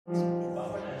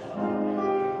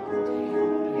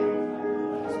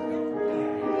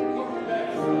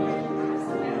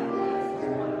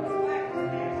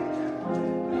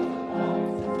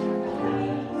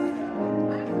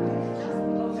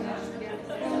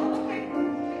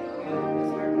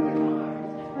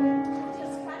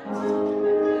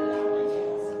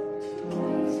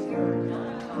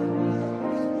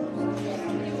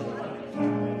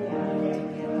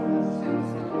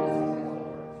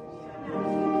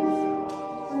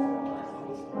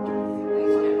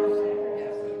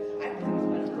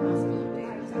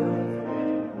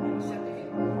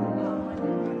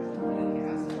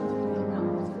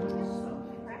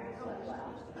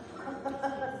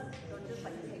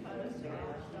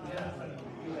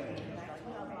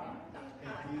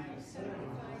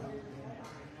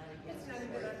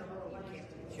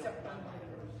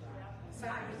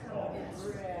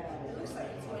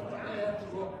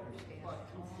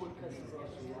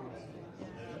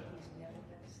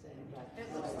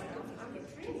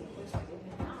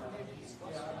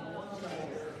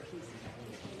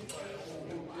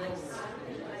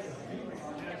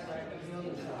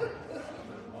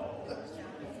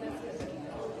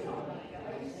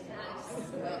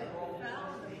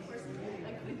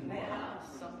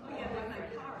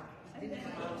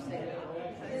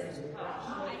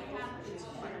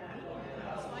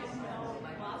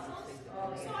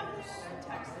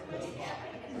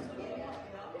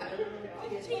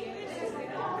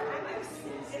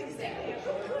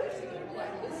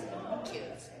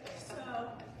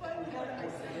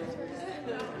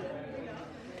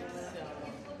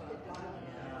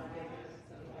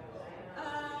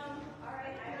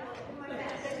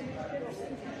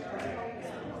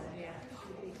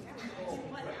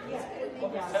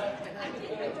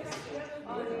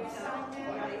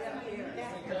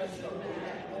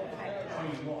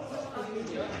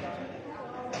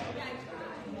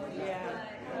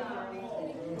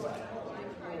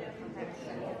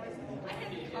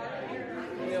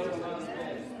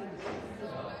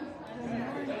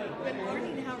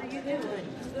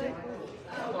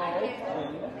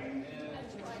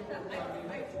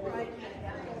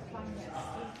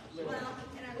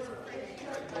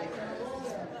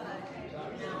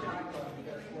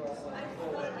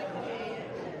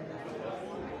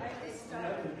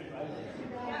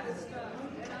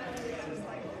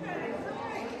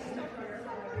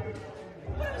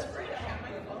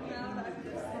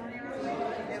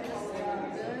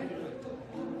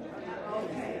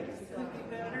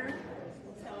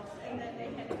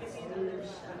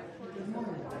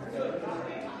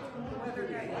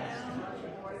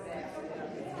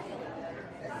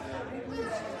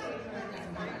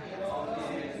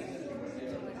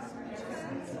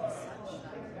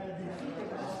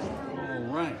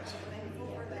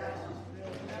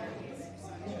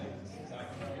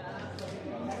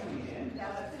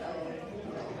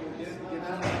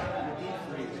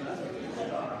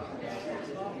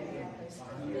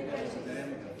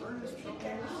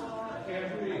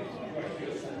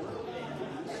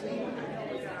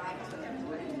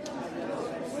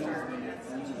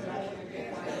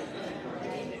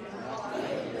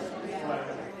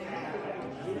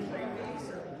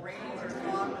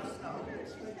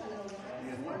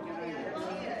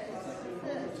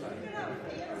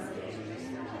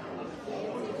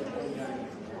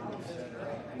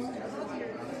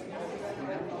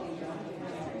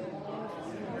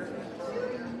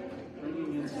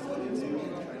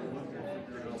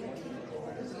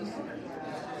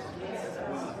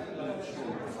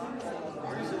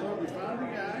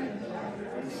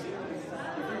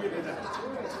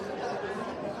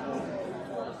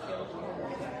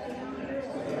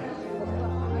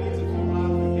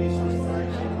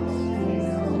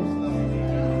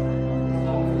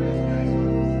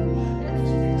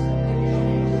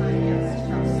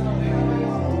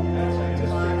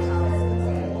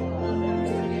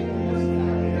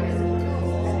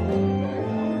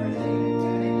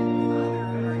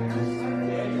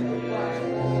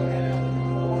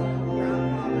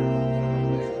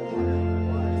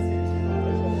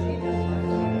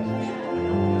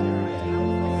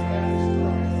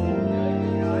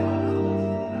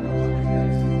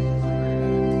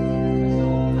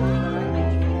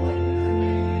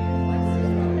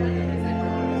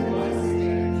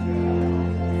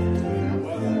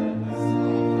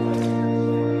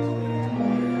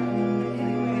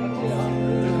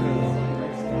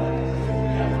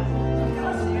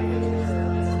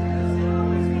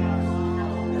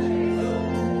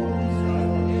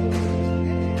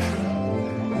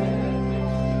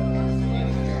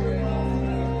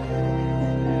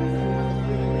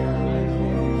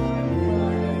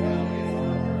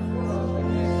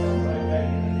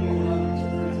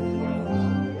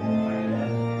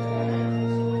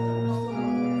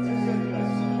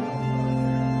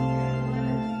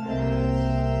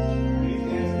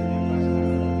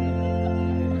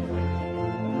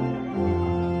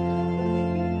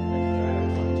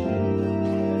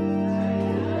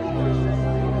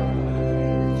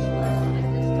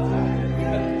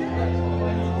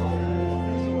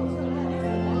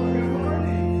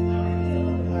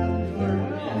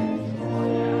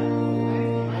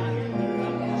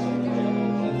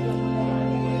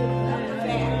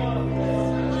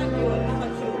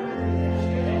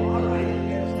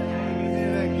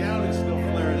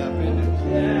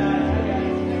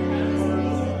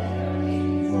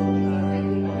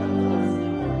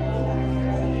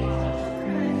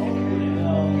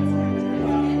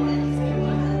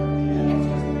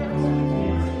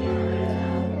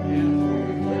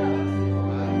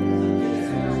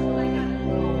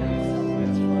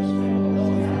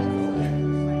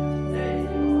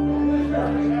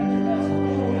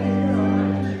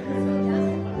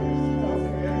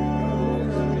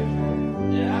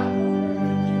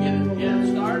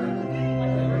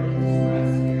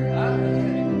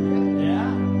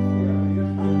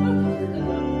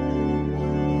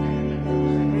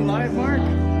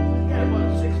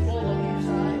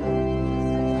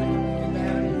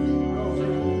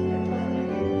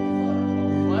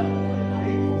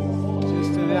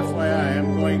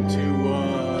going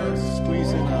to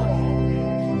squeeze in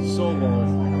a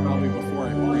solo probably before I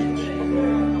preach.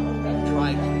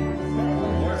 Try to.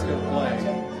 It's going to play.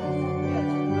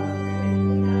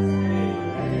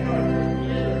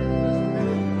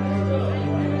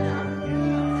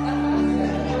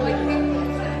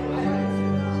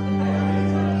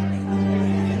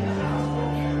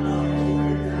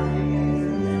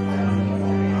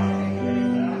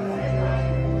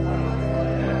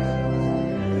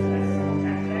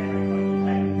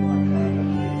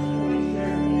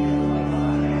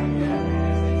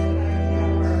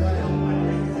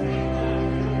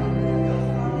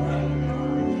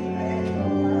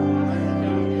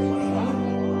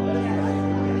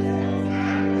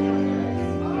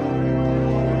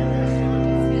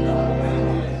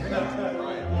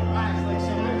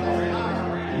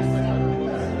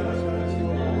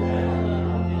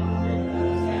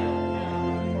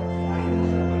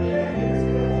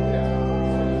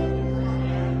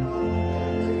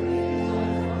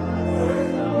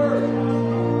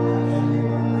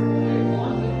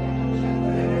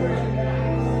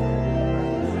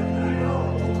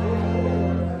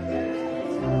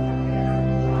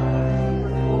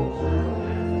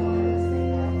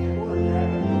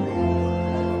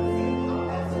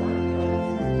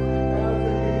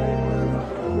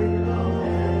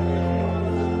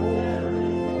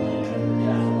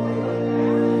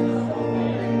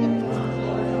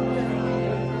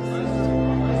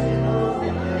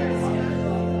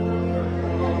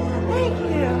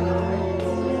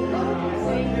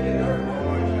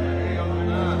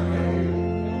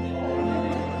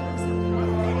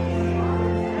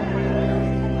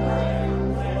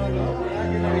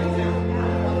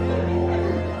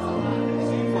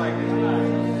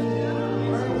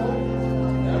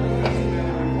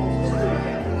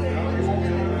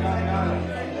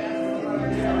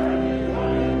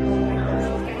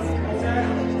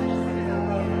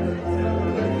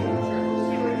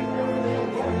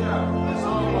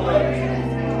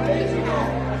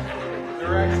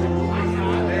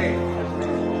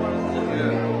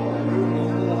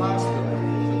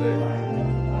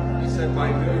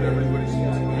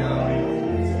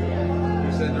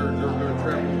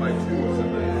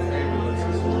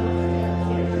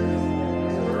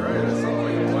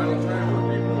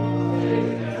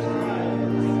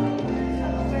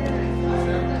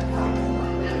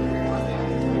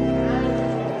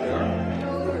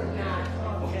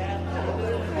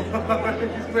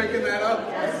 He's making that up.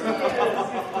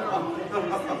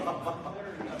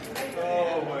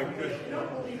 Oh my goodness.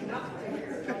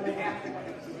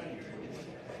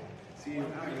 See, you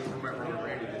remember when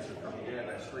Randy did it from here,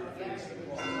 that straight face.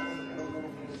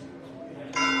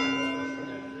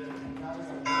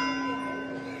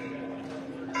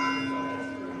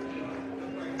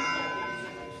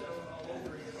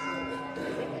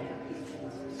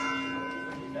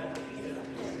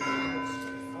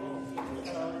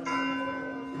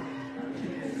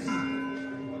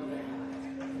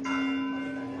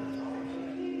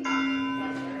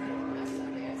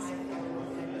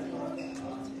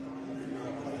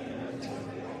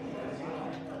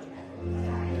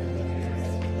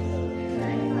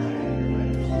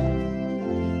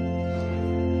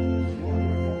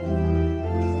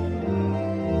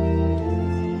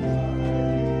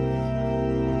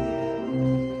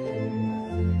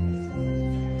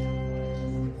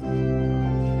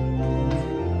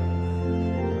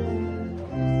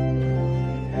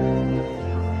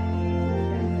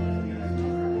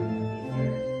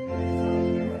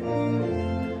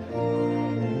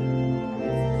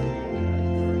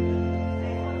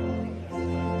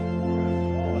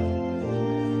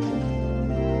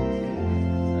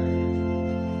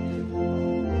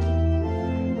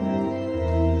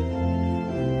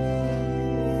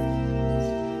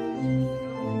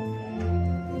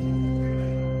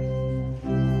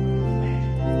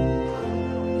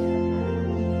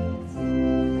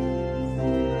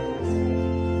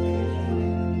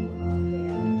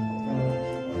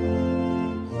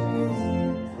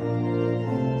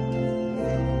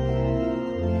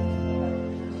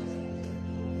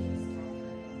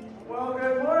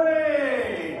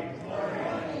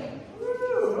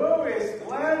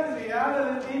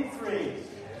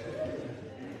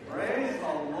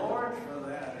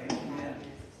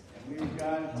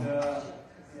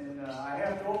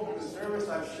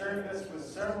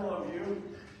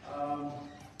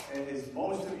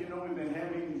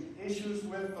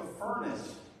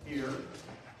 Furnace here,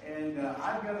 and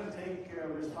I've got to take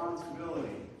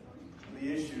responsibility for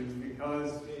the issues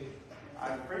because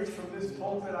I've preached from this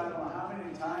pulpit I don't know how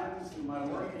many times in my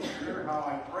working career how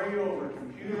I prayed over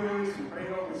computers and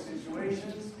prayed over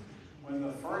situations when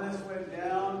the furnace went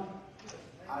down,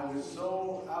 I was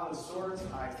so out of sorts,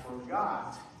 I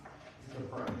forgot to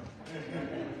pray.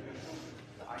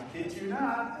 I kid you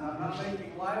not, and I'm not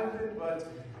making light of it,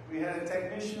 but we had a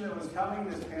technician that was coming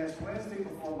this past Wednesday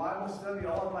before Bible study.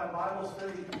 All of my Bible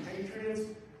study compatriots,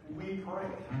 we prayed.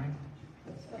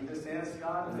 We just asked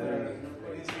God to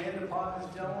put his hand upon this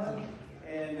gentleman,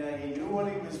 and he knew what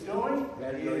he was doing.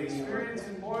 He had experience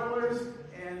in boilers,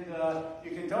 and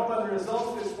you can tell by the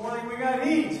results this morning we got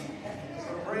heat.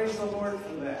 So praise the Lord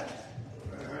for that.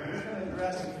 I'm just going to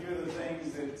address a few of the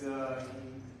things that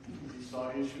we saw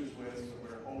issues with, so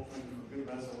we're hoping for good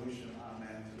resolution on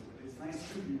that too. It's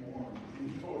nice to be warm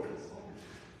indoors.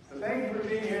 So thank you for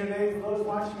being here today. For those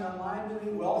watching online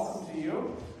today, welcome to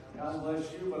you. God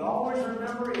bless you. But always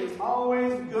remember, it's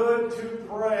always good to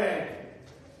pray.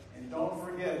 And don't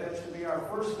forget, that should be our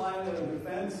first line of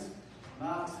defense,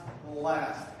 not the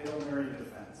last. Hail Mary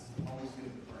defense. Always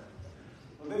good to pray.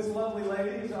 Well, this lovely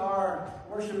lady is our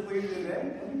worship leader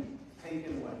today. And take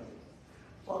it away.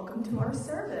 Welcome to our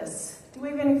service. Do we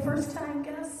have any first-time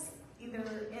guests, either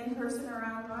in person or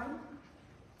online?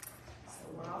 So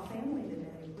we're all family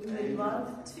today. We would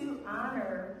love to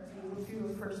honor you if you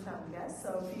were first-time guests.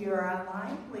 So if you're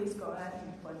online, please go ahead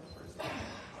and put first time.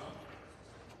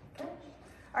 Okay.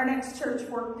 Our next church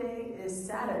workday is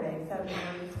Saturday,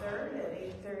 February 3rd at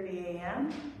 8:30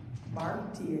 a.m.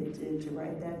 Mark, did you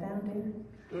write that down, dear?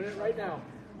 Doing it right now.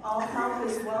 All help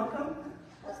is welcome.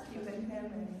 Just giving him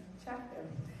a check there.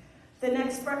 The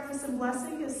next breakfast and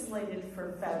blessing is slated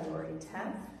for February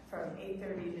 10th from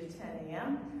 8:30 to 10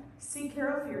 a.m. See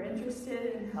Carol if you're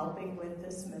interested in helping with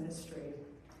this ministry.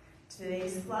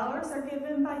 Today's flowers are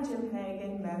given by Jim Haig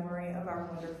in memory of our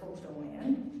wonderful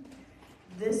Joanne.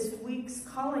 This week's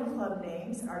calling club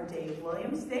names are Dave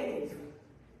Williams. Dave.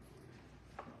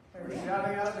 We're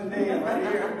shouting out the name right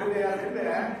here. Good day after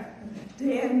back.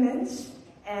 Dan Minch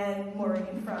and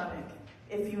Maureen Fronick.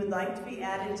 If you would like to be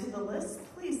added to the list,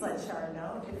 please let Shar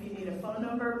know. If you need a phone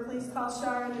number, please call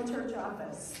Shar in the church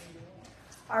office.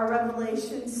 Our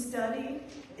Revelation study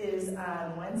is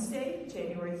on Wednesday,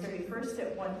 January 31st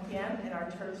at 1 p.m. in our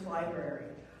church library.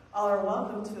 All are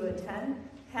welcome to attend.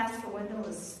 Pastor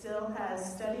Wendell still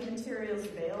has study materials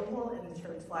available in the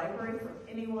church library for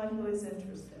anyone who is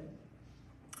interested.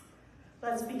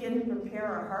 Let's begin to prepare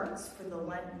our hearts for the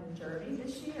Lenten journey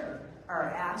this year. Our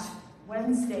Ash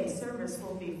Wednesday service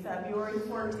will be February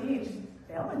 14th,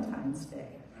 Valentine's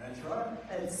Day. That's right.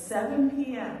 At 7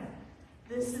 p.m.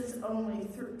 This is only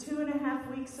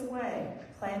 2.5 weeks away.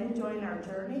 Plan to join our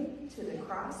journey to the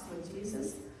cross with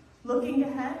Jesus. Looking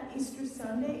ahead, Easter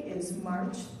Sunday is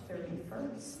March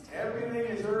 31st. Everything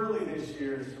is early this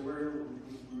year, so we're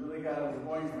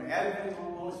going from Advent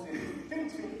almost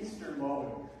into Easter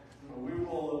mode. So we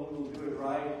will do it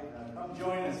right. Come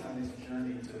join us on this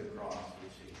journey to the cross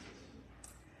with Jesus.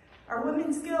 Our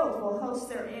Women's Guild will host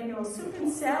their annual Soup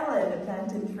and Salad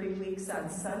event in 3 weeks on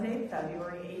Sunday,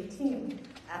 February 18th,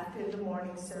 after the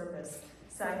morning service.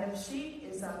 Sign-up sheet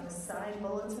is on the side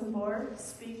bulletin board.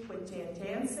 Speak with Jan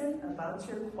Jansen about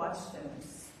your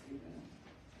questions.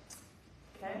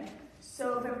 Okay,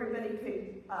 so if everybody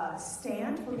could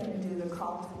stand, we're going to do the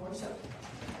call to worship.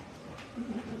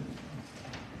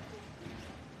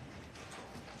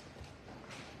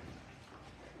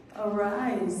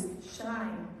 Arise,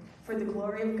 shine, for the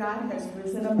glory of God has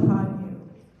risen upon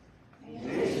you.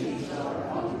 Nations shall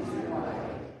come to your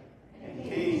light, and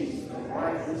kings the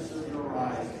brightness of your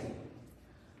rising.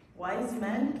 Wise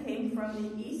men came from the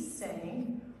east,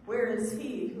 saying, where is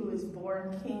he who is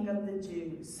born King of the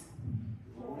Jews?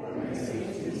 When they see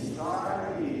his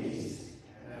star in the east,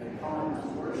 and come to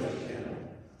worship him.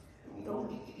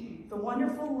 The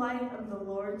wonderful light of the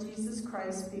Lord Jesus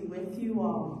Christ be with you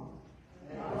all.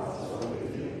 And also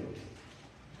with you.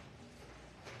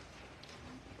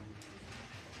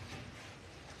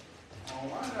 All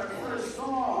right, our first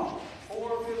song,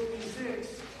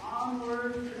 456,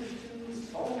 Onward Christian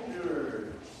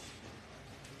Soldiers.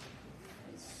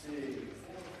 Let's see,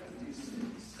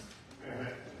 456.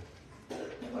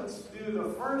 Let's do the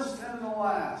first and the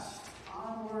last,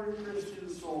 Onward Christian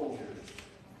Soldiers.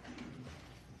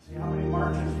 See how many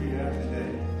marches we have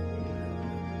today.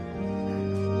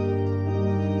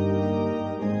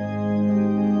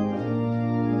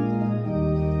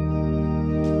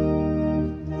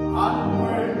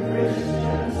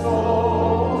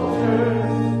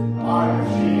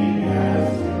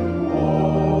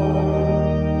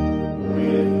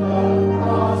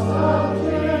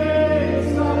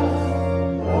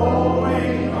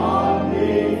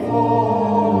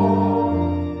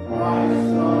 Christ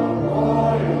the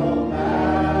royal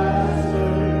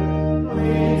master.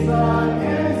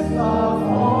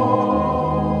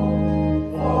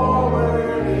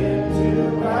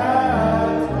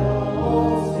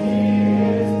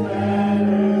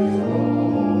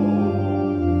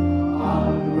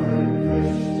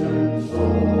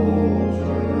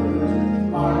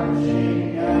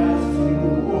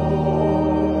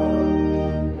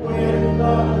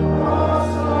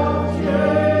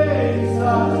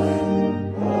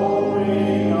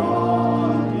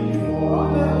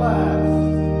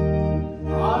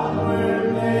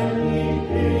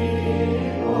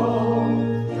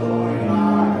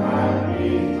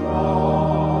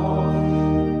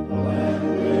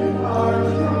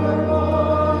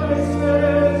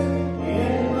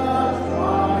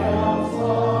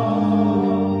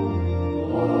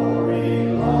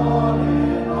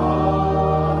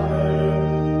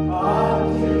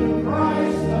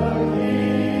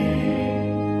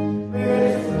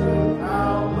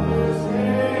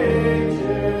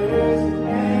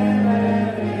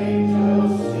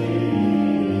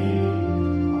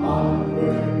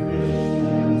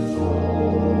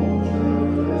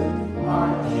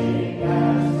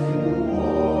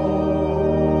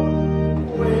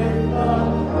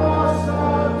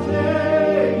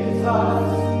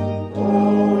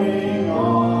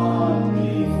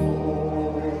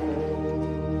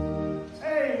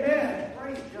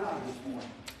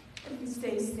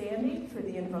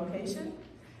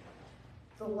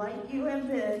 light you have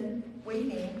been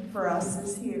waiting for us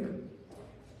is here.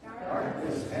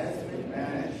 Darkness has been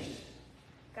banished.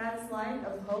 God's light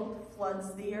of hope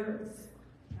floods the earth.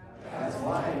 God's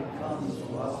light comes to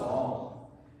us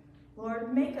all.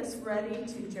 Lord, make us ready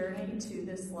to journey to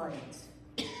this light.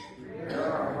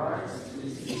 Prepare our hearts to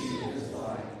receive this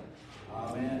light.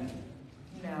 Amen.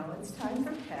 Now it's time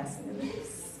for passing of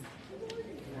this.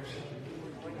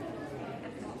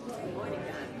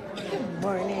 Good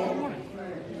morning.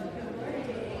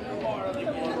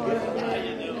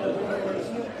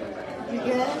 You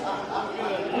good?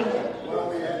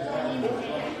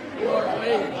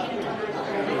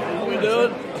 How we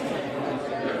doing?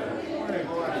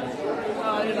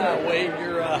 No, you're not Wade.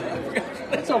 You're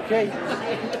It's okay.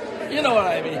 you know what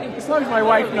I mean. As long as my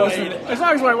wife knows Wade. it. As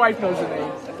long as my wife knows the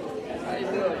name. How you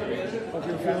doing? Hope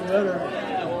you're feeling better.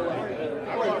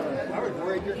 I was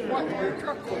worried your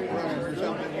truck was running or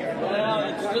something here. Well,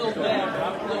 it's still dead.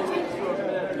 I'm still waiting for a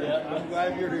bed yet. I'm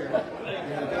glad you're here.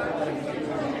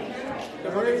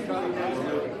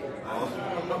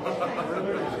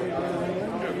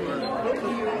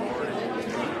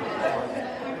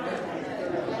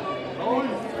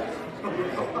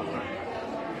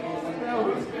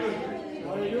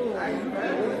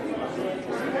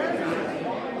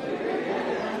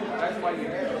 That's why you're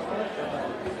here.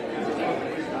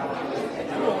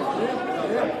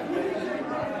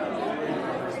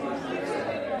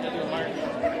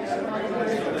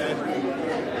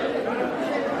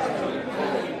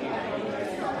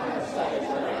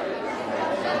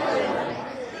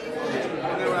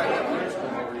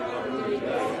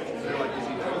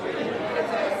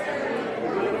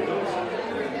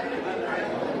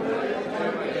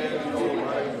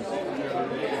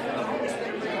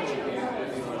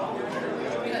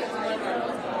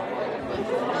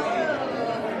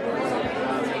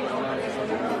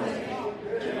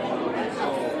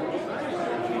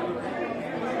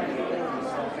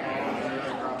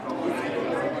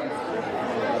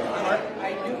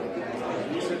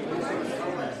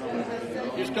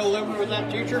 You still living with that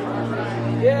teacher?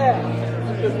 Yeah.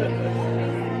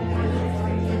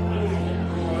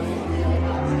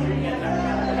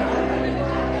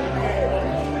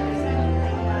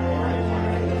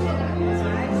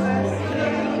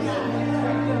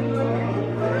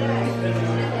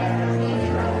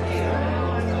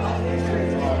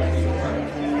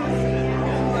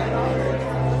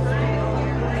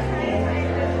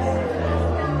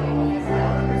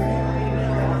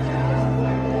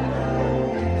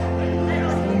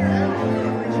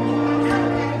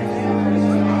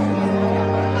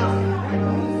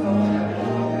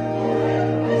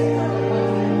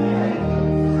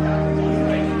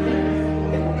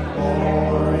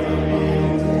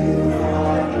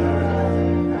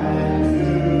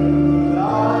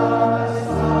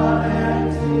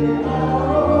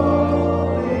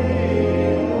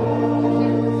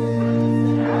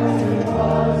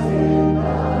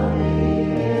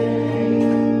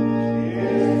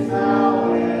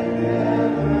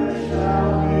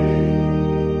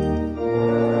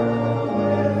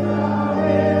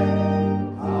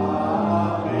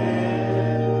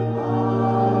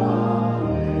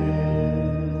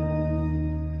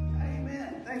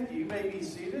 Amen. Thank you. You may be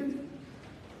seated.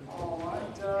 All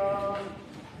right.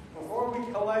 Before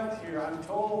we collect here, I'm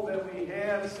told that we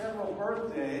have several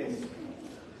birthdays.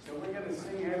 So we're going to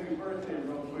sing happy birthday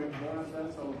real quick, Lawrence, if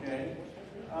that's okay.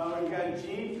 We've got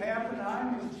Jean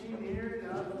Pappenheim. Is Jean here?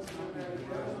 No, let's look at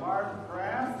it. Mark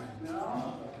Kraft.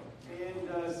 No.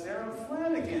 And Sarah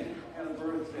Flanagan had a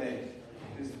birthday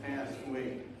this past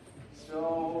week.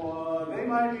 So they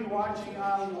might be watching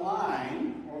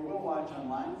online, or will watch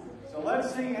online. So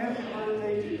let's sing happy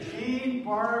birthday to Jean,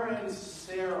 Barb, and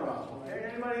Sarah.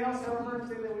 Okay, anybody else have a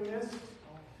birthday that we missed?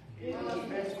 This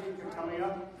past week they're coming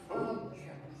up. Oh.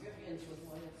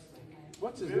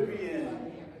 What's his name?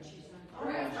 Vivian.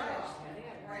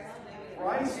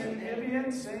 Bryce and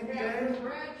Vivian, same day.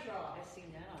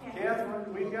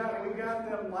 Catherine, we got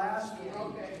them last week.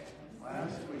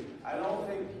 Last week. I don't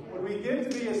think, when we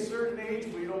get to be a certain age,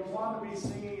 we don't want to be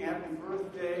singing happy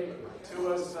birthday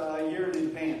to us a year in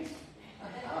advance.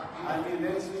 I mean,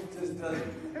 this just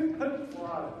doesn't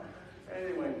fly.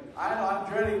 Anyway, I'm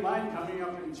dreading mine coming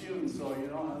up in June, so I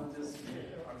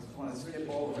just want to skip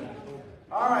over it.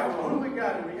 All right, well, who do we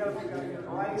got? We got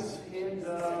Bryce and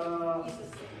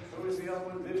who was the other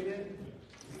one? Vivian?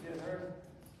 Get her?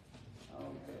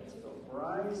 Okay, so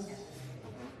Bryce,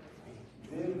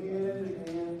 Vivian,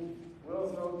 and we'll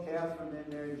throw Catherine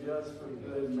in there just for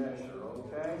good measure,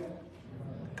 okay?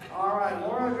 All right,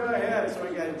 Laura, go ahead. So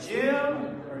we got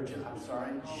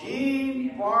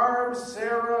Jean, Barb,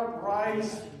 Sarah,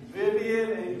 Bryce,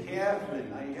 Vivian, and Catherine.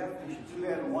 Now you should do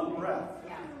that in one breath.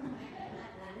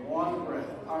 One breath.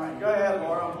 All right, go ahead,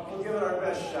 Laura. We'll give it our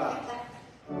best shot.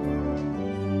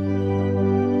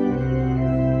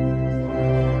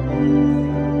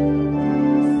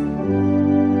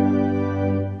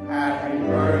 Happy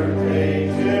birthday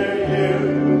to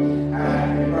you.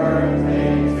 Happy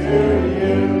birthday to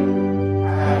you.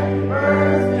 Happy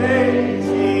birthday,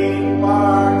 Jean,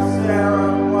 Mark,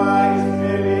 Sarah, Weiss,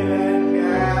 Vivian, and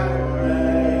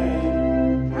Catherine.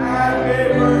 Happy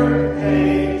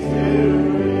birthday to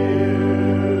you.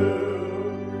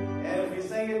 And if we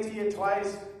sing it to you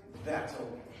twice, that's okay.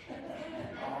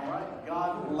 All right.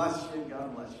 God bless you.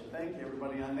 God bless you. Thank you,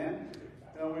 everybody, on that.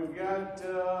 We've got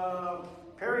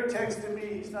Perry texted me.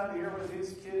 He's not here with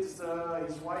his kids.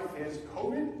 His wife has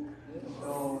COVID,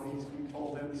 so we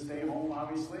told him to stay home,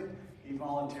 obviously. He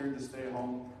volunteered to stay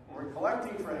home. We're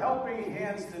collecting for Helping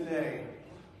Hands today.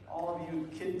 All of you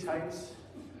kid types.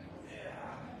 Yeah.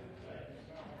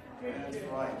 That's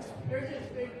right. They're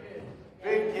just big kids.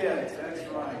 Big kids, that's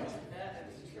right. That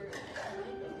is true.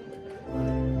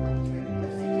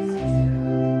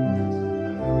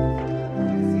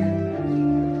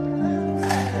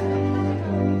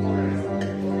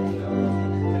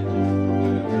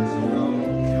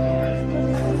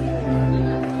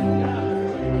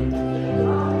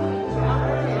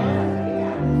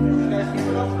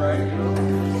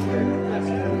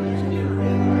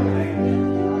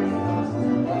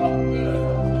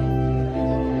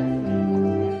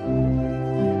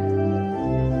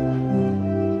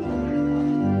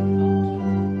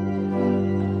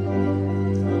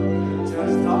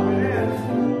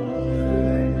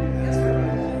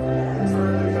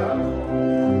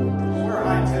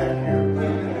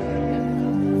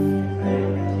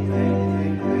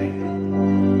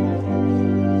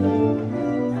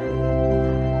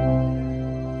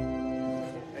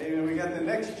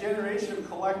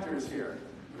 Here.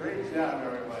 Great job,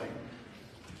 everybody.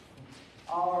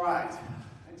 All right.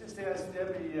 I just asked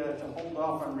Debbie to hold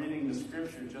off on reading the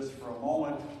scripture just for a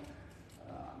moment.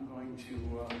 I'm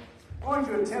going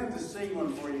to attempt to sing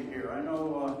one for you here. I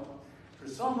know for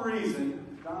some reason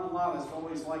Don Lottis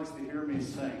always likes to hear me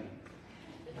sing.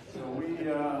 So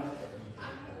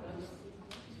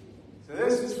so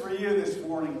this is for you this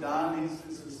morning, Don.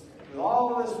 This is with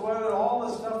all of this weather, all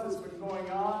the stuff that's been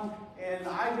going on. And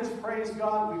I just praise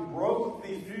God we broke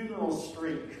the funeral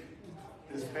streak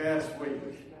this past week.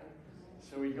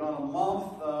 So we'd gone a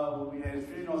month, we had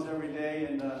funerals every day,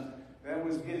 and that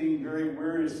was getting very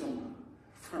wearisome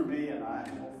for me, and I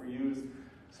know for you.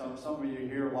 Some of you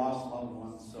here lost loved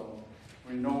ones, so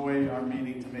we in no way are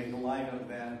meaning to make light of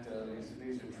that.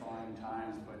 These are trying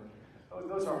times, but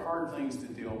those are hard things to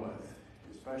deal with,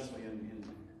 especially in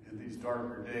these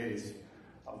darker days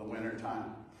of the winter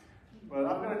time. But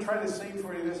I'm going to try to sing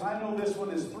for you this. I know this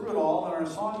one is Through It All. In our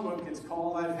songbook, it's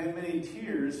called I've Had Many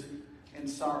Tears and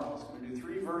Sorrows. I'm going to do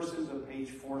 3 verses of page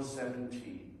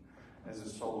 417 as a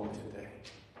solo today.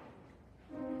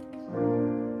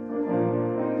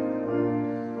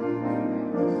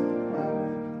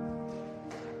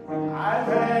 I've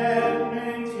had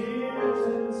many tears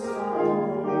and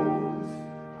sorrows.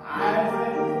 I've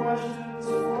had questions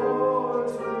for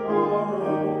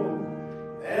tomorrow.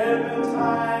 There have been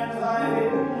times I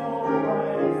didn't know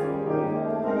right from wrong.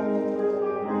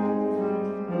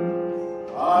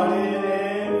 But in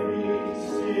every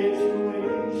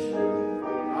situation,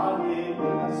 God gave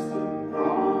us the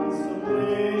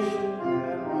consolation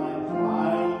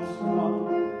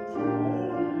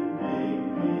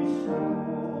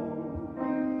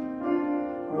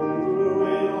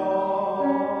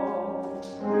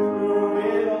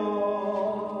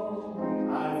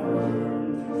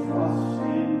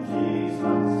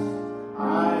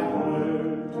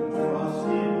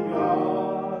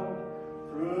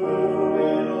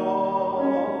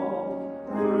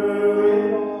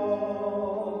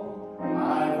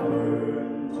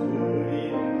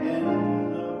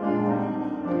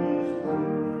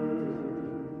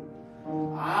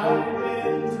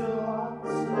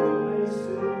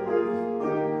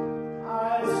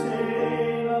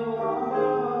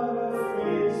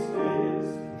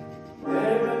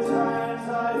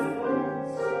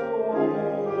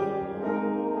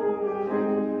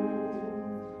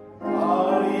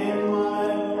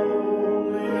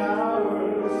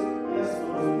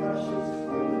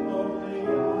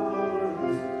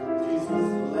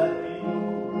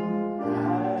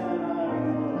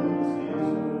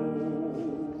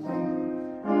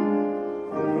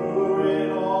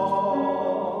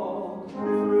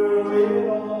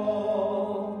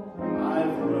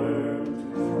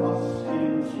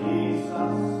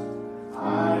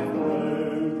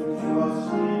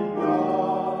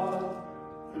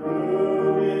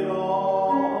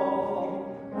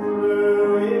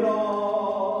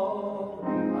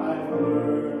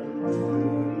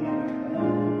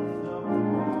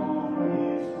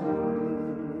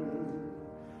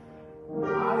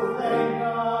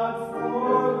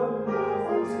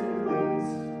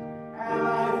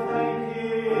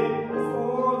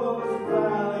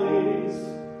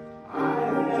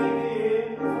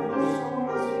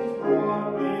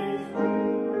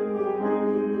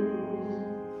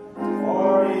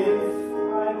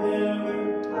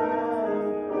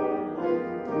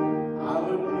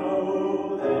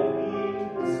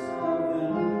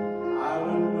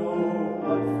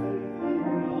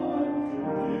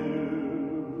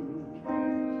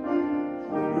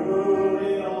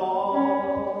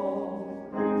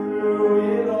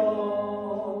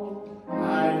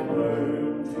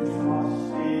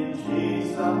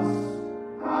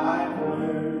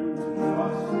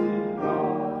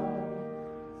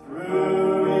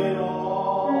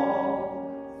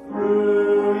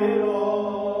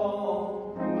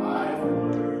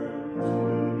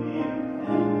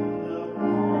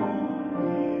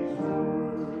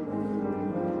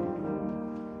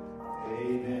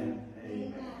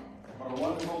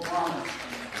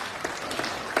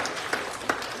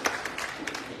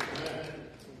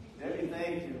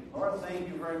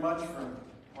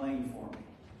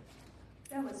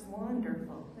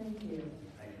Thank you.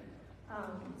 Thank you.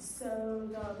 So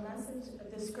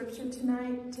the scripture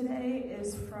today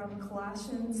is from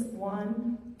Colossians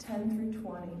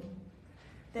 1:10-20.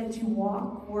 That you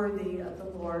walk worthy of the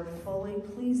Lord, fully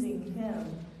pleasing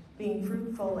Him, being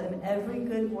fruitful in every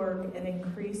good work and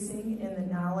increasing in the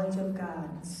knowledge of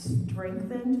God,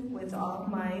 strengthened with all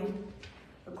might,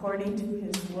 according to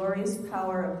His glorious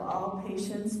power of all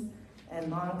patience and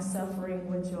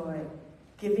long-suffering with joy,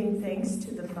 giving thanks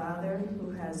to the Father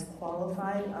who has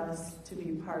qualified us to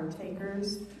be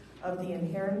partakers of the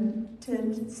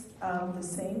inheritance of the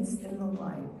saints in the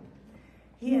light.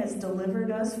 He has delivered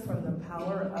us from the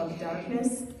power of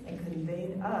darkness and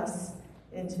conveyed us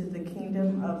into the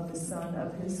kingdom of the Son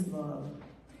of His love,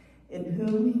 in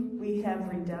whom we have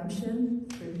redemption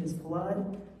through His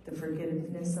blood, the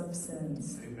forgiveness of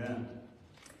sins. Amen.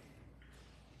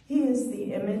 He is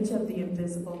the image of the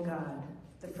invisible God,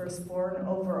 the firstborn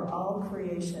over all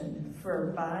creation.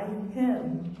 For by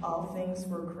Him all things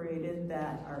were created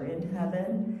that are in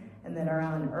heaven and that are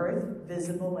on earth,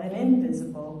 visible and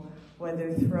invisible,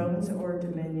 whether thrones or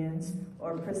dominions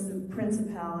or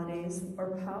principalities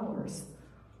or powers.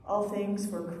 All things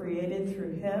were created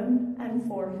through Him and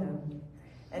for Him.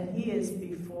 And He is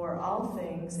before all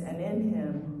things, and in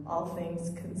Him all things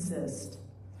consist.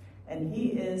 And He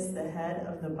is the head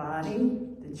of the body,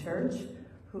 the church,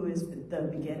 who is the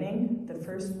beginning, the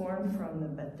firstborn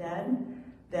from the dead,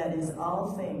 that is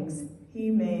all things.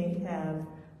 He may have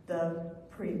the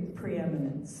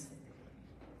preeminence.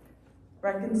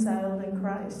 Reconciled in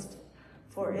Christ.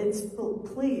 For it's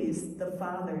pleased the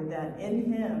Father that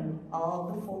in Him all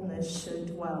the fullness should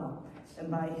dwell, and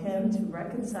by Him to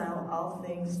reconcile all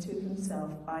things to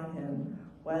Himself by Him,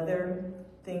 whether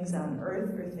things on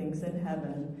earth or things in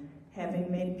heaven,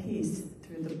 having made peace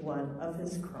through the blood of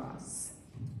His cross.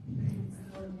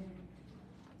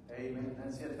 Amen.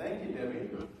 That's it. Thank you, Debbie.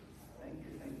 Thank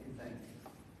you, thank you, thank you.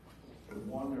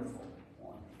 Wonderful.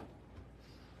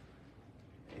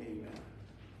 Amen.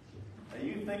 Now,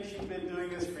 you think she's been doing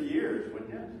this for years,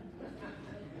 wouldn't you? Amen.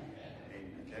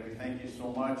 Debbie, thank you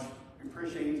so much. We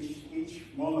appreciate each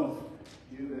one of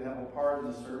you that have a part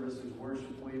in the service as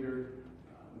worship leader.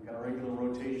 We've got a regular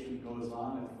rotation that goes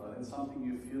on. If it's something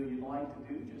you feel you'd like to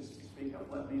do, just speak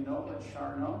up, let me know, let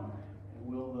Shar know, and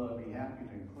we'll be happy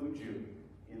to include you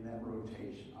in that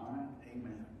rotation. All right?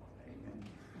 Amen. Amen.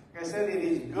 Like I said, it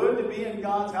is good to be in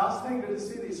God's house. It's good to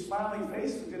see these smiling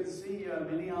faces. Good to see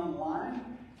many online.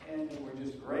 And we're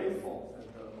just grateful that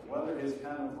the weather has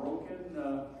kind of broken.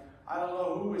 I don't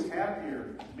know who was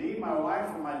happier, me, my wife,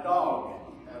 or my dog.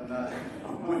 And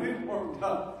when it warmed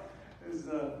up,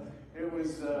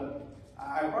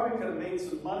 I probably could have made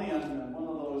some money on one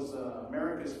of those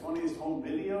America's Funniest Home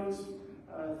Videos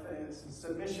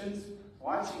submissions,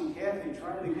 watching Kathy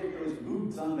trying to get those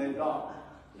boots on that dog.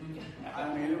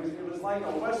 I mean, it was like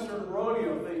a Western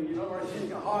rodeo thing, you know, where she's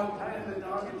hog tying the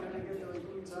dog and trying to get those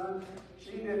boots on.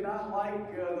 She did not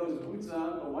like those boots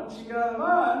on, but once she got them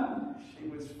on, she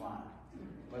was fine.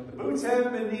 But the boots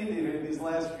haven't been needed in these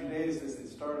last few days as it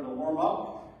started to warm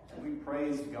up, and we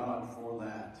praise God for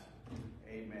that.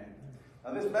 Amen.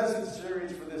 Now, this message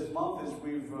series for this month, as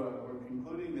we're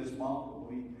concluding this month, we'll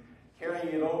be carrying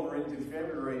it over into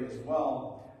February as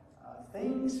well.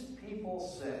 Things people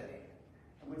say.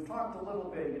 And we've talked a little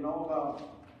bit, you know, about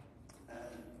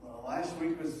last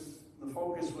week the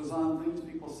focus was on things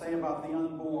people say about the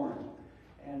unborn.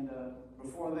 And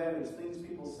before that, it's things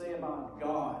people say about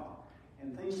God.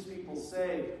 And things people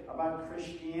say about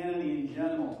Christianity in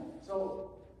general.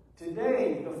 So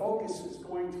today, the focus is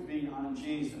going to be on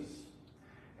Jesus.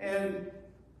 And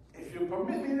if you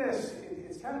permit me this,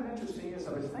 it's kind of interesting as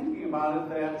I was thinking about it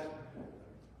that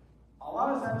a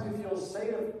lot of times if you'll say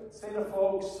to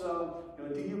folks,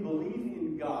 do you believe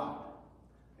in God?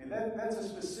 And that's a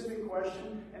specific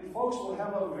question. And folks will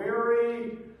have a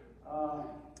very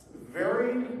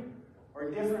varied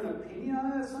or different opinion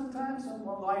on it sometimes.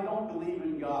 Well, I don't believe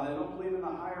in God. I don't believe in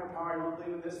a higher power. I don't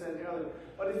believe in this, that, and the other.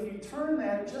 But if you turn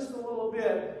that just a little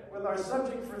bit with our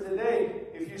subject for today,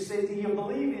 if you say, do you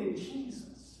believe in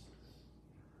Jesus?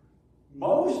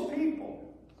 Most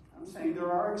people, I'm saying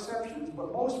there are exceptions,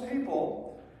 but most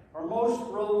people, or most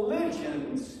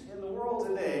religions in the world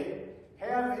today,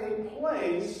 have a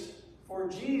place for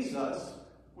Jesus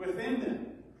within them.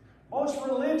 Most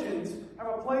religions have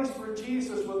a place for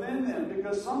Jesus within them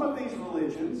because some of these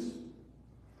religions,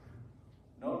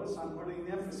 notice I'm putting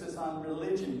the emphasis on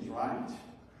religions, right?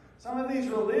 Some of these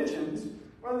religions,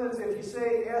 whether it's if you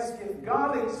say, ask if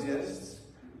God exists,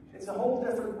 it's a whole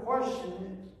different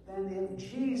question than if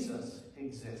Jesus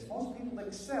exists. Most people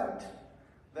accept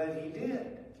that He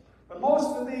did. But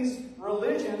most of these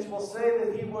religions will say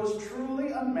that he was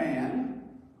truly a man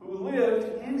who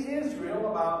lived in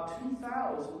Israel about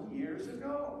 2,000 years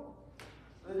ago.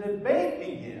 The debate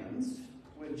begins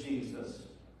with Jesus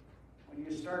when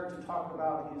you start to talk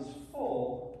about his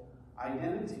full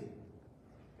identity.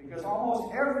 Because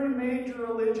almost every major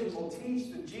religion will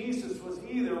teach that Jesus was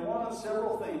either one of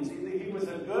several things. Either he was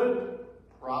a good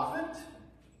prophet,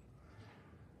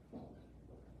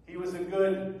 he was a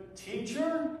good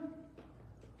teacher,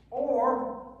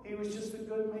 or he was just a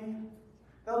good man.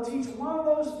 They'll teach one of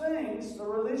those things. The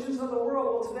religions of the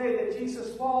world will today that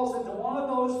Jesus falls into one of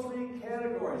those three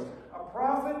categories. A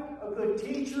prophet, a good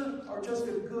teacher, or just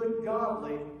a good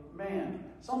godly man.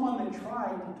 Someone that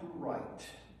tried to do right.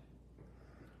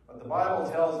 But the Bible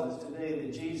tells us today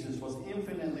that Jesus was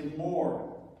infinitely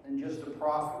more than just a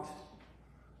prophet,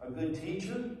 a good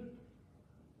teacher,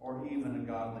 or even a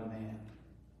godly man.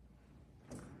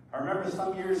 I remember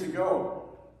some years ago,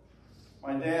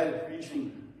 my dad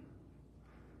preaching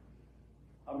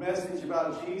a message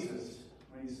about Jesus,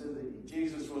 when he said that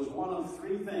Jesus was one of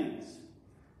three things.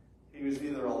 He was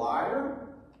either a liar,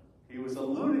 he was a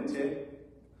lunatic,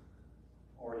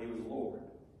 or he was Lord.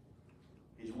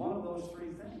 He's one of those three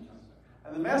things.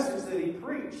 And the message that he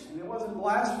preached, and it wasn't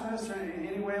blasphemous or in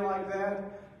any way like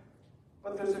that,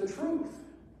 but there's a truth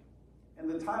in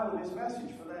the title of his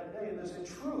message for that day. And there's a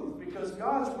truth, because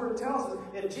God's Word tells us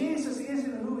if Jesus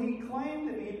isn't who he claimed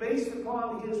to be based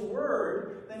upon his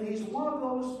Word, then he's one of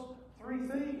those three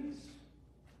things.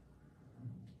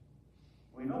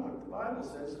 We know what the Bible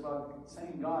says about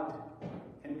saying God,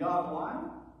 can God lie?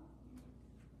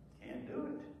 Can't do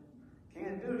it.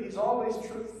 Can't do it. He's always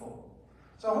truthful.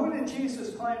 So who did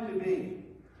Jesus claim to be?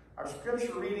 Our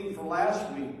scripture reading for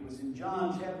last week was in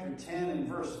John chapter 10 and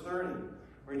verse 30,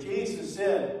 where Jesus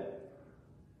said,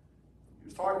 he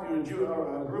was talking to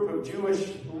a group of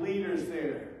Jewish leaders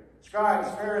there, scribes,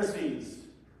 Pharisees,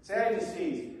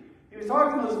 Sadducees. He was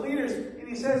talking to those leaders, and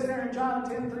he says there in John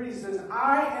 10:30, he says,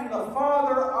 I and the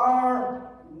Father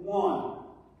are one.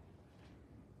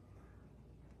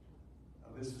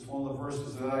 Now, this is one of the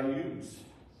verses that I use.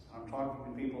 I'm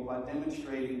talking to people about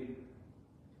demonstrating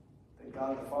that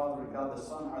God the Father and God the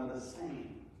Son are the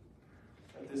same.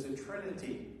 That there's a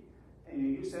Trinity. And you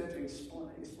use that to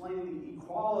explain the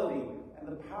equality and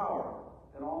the power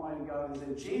that Almighty God is.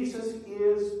 That Jesus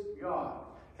is God.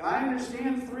 Can I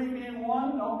understand three being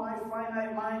one? No, my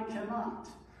finite mind cannot.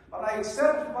 But I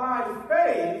accept by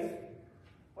faith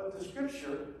what the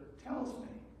Scripture tells me.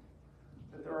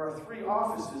 That there are three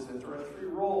offices, that there are three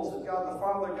roles, that God the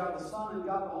Father, God the Son, and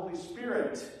God the Holy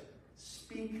Spirit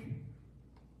speak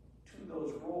to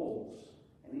those roles.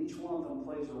 And each one of them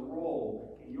plays a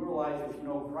role in your life if you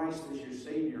know Christ as your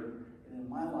Savior, and in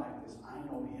my life as I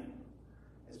know him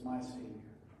as my Savior.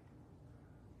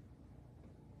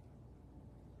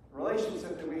 The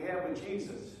relationship that we have with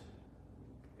Jesus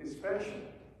is special.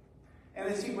 And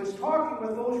as he was talking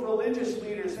with those religious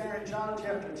leaders there in John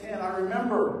chapter 10, I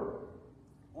remember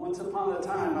once upon a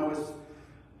time I was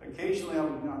occasionally,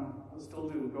 I still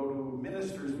do, go to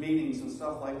ministers' meetings and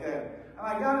stuff like that. And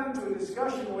I got into a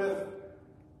discussion with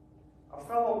a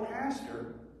fellow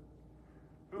pastor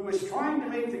who was trying to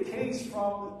make the case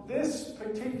from this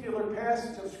particular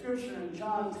passage of Scripture in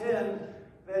John 10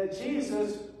 that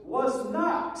Jesus was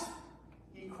not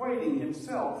equating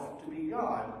himself to be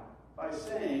God by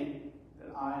saying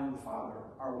that I and the Father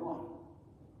are one.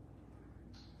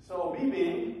 So me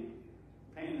being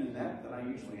a pain in the neck that I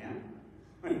usually am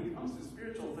when it comes to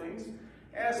spiritual things,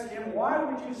 asked him, why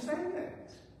would you say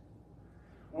that?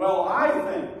 Well, I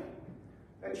think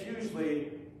that's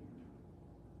usually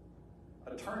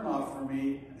a turnoff for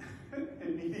me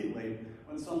immediately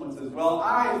when someone says, well,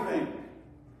 I think.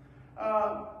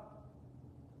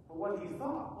 But what he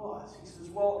thought was, he says,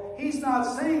 well, he's not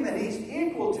saying that he's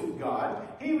equal to God.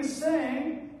 He was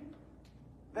saying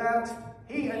that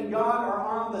he and God are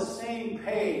on the same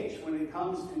page when it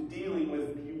comes to dealing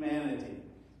with humanity.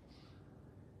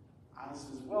 I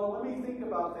says, well, let me think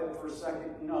about that for a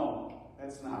second. No,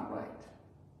 that's not right.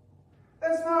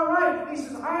 That's not right. He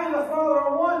says, I and the Father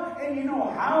are one. And you know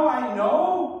how I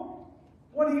know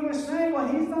what he was saying? Well,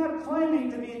 he's not claiming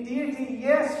to be a deity.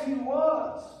 Yes, he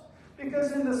was.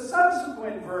 Because in the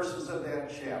subsequent verses of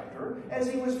that chapter, as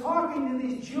he was talking to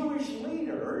these Jewish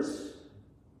leaders,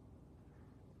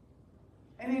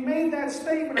 and he made that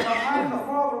statement about I and the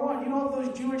Father are one, you know what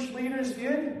those Jewish leaders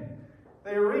did?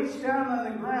 They reached down on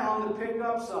the ground to pick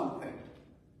up something.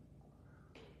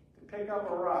 To pick up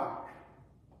a rock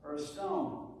or a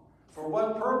stone. For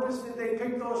what purpose did they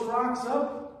pick those rocks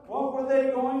up? What were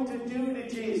they going to do to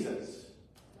Jesus?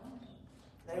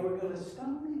 They were going to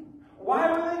stone him.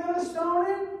 Why were they going to stone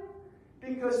him?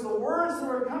 Because the words that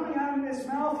were coming out of his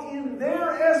mouth, in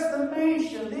their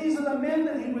estimation, these are the men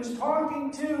that he was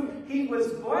talking to, he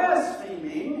was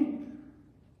blaspheming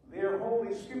their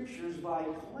holy scriptures by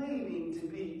claiming to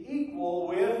be equal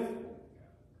with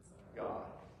God.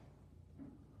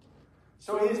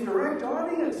 So his direct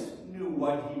audience knew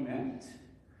what he meant.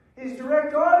 His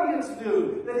direct audience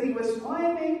knew that he was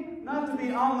claiming not to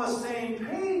be on the same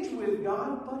page with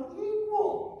God, but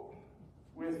equal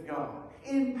with God.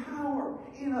 In power,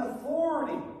 in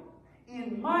authority,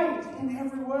 in might, in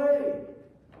every way.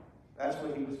 That's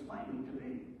what he was claiming to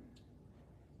be.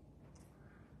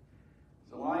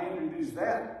 So I introduced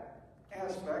that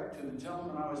aspect to the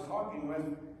gentleman I was talking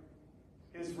with.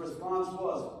 His response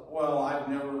was, well, I've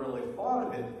never really thought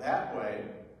of it that way.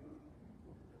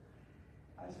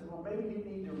 I said, well, maybe you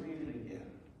need to read it again.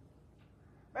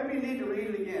 Maybe you need to read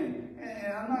it again.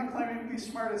 And I'm not claiming to be the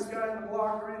smartest guy in the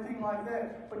block or anything like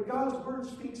that, but God's word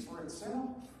speaks for itself.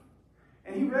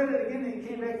 And he read it again, and he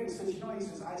came back and he says, he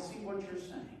says, I see what you're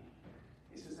saying.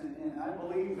 He says, and I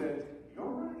believe that you're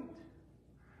right.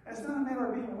 It's not a matter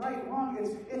of being right and wrong.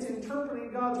 It's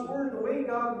interpreting God's word the way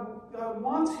God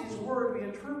wants his word to be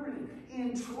interpreted.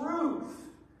 In truth.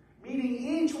 Meeting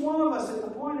each one of us at the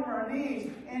point of our needs.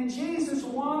 And Jesus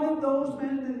wanted those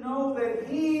men to know that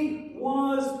he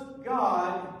was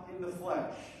God in the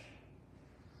flesh.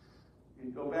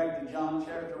 You go back to John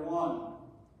chapter 1.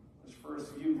 Those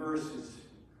first few verses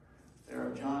there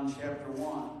of John chapter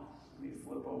 1. Let me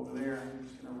flip over there. I'm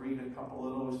just going to read a couple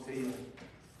of those to you.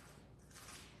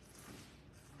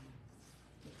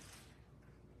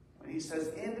 He says,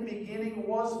 in the beginning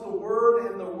was the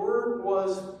Word, and the Word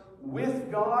was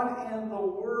with God, and the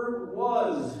Word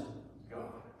was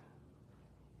God.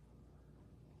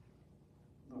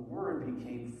 The Word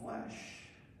became flesh.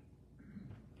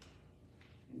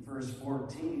 In verse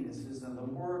 14, it says, and the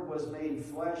Word was made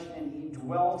flesh, and he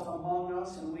dwelt among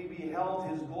us, and we beheld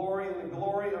his glory, and the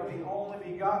glory of the only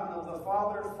begotten of the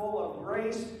Father, full of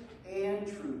grace and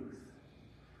truth.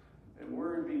 The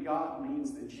word begotten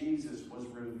means that Jesus was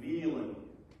revealing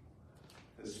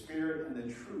the Spirit and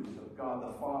the truth of God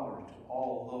the Father to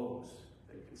all those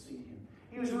that could see him.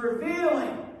 He was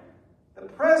revealing the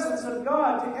presence of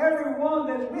God to everyone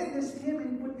that witnessed him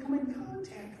and would come in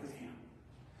contact with him.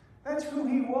 That's who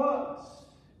he was,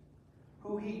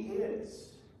 who he is.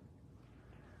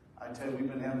 I tell you, we've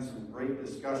been having some great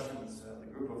discussions.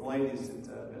 The group of ladies that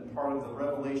have been part of the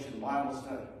Revelation Bible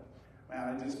study.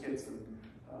 Man, I just get some...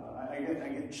 I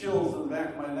get chills in the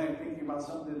back of my neck thinking about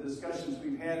some of the discussions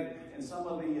we've had and some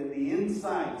of the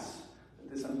insights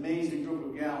that this amazing group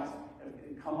of gals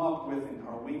have come up with in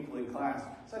our weekly class.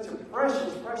 Such a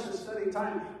precious, precious study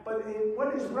time. But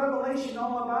what is Revelation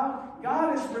all about?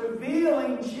 God is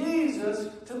revealing Jesus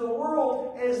to the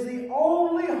world as the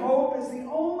only hope, as the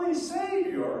only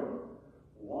Savior,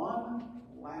 one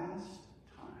last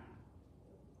time.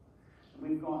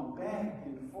 We've gone back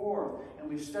and forth, and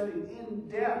we've studied in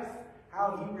depth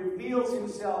how he reveals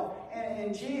himself.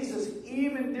 And Jesus,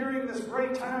 even during this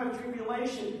great time of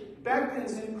tribulation,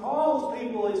 beckons and calls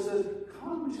people. He says,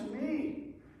 come to me.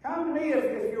 Come to me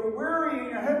if you're weary and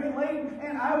you're heavy laden,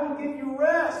 and I will give you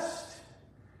rest.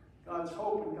 God's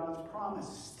hope and God's promise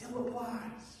still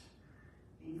applies,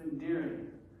 even during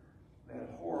that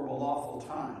horrible, awful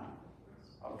time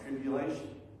of tribulation.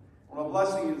 What a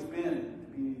blessing it's been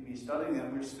to be studying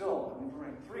that. We're still,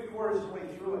 we're 3/4 of the way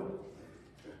through it.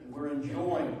 And we're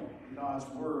enjoying God's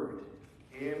Word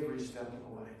every step of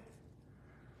the way.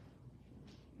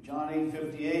 John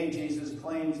 8:58, Jesus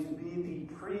claims to be the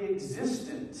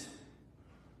pre-existent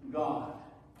God.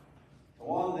 The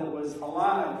one that was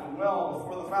alive and well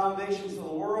before the foundations of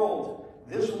the world,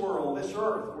 this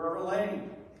earth, wherever laying.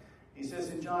 He says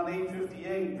in John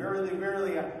 8:58, verily,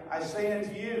 verily, I say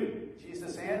unto you,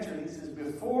 Jesus answered, he says,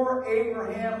 before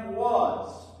Abraham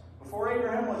was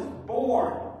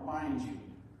born, mind you,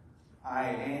 I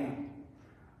am.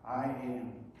 I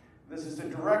am. This is a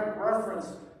direct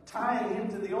reference tying him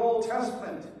to the Old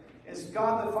Testament as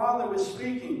God the Father was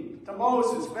speaking to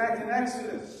Moses back in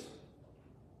Exodus.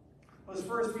 Those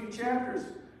first few chapters,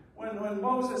 when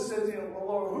Moses says, well,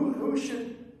 Lord, who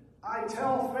should I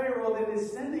tell Pharaoh that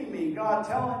is sending me? God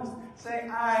tell him, say,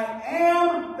 I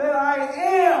am that I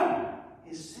am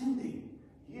is sending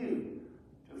you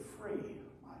to free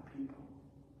my people.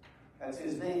 That's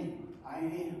his name, I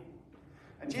am.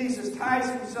 And Jesus ties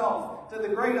himself to the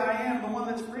great I am, the one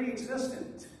that's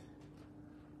pre-existent.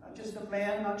 Not just a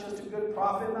man, not just a good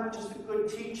prophet, not just a good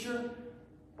teacher,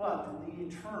 but the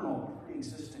eternal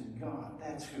pre-existent God.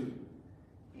 That's who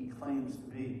he claims to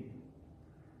be.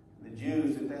 The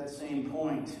Jews at that same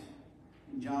point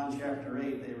In John chapter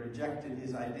 8, they rejected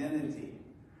his identity.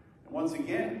 And once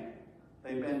again,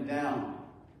 they bent down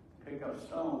to pick up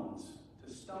stones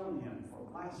to stone him for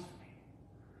blasphemy.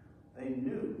 They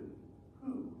knew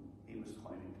who he was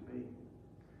claiming to be.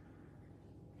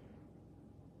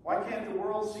 Why can't the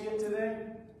world see it today?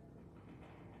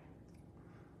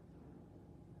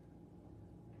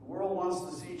 The world wants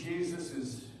to see Jesus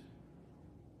as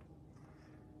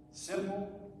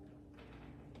simple,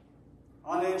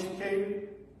 uneducated,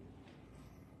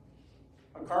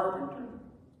 a carpenter,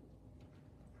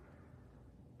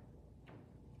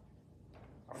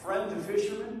 a friend to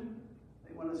fishermen.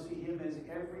 They want to see him as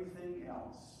everything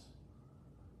else.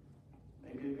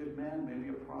 Maybe a good man, maybe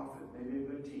a prophet, maybe a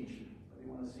good teacher. But they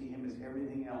want to see him as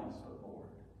everything else but Lord.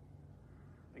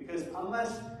 Because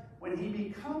when he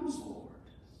becomes Lord,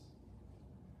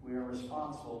 we are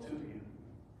responsible to him.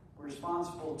 We're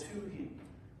responsible to him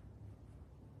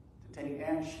to take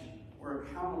action. We're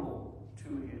accountable to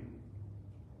him.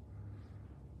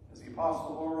 As the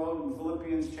Apostle Paul wrote in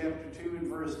Philippians chapter 2 and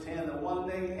verse 10, that one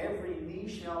day every knee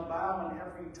shall bow and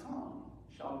every tongue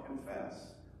shall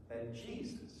confess that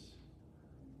Jesus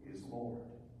is Lord.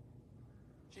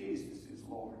 Jesus is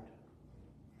Lord.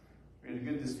 We had a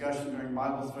good discussion during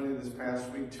Bible study this past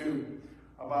week too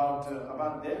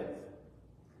about death.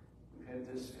 We've had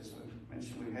this, as I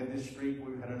mentioned, we've had this streak.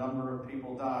 We've had a number of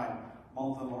people die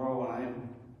month in a row, and I am,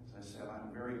 as I said,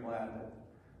 I'm very glad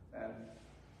that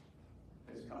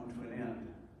has come to an end.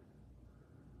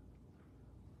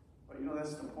 But you know,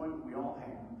 that's the point we all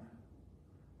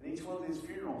have. In each one of these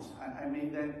funerals, I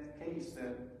made that case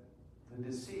that the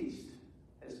deceased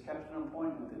has kept an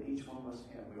appointment that each one of us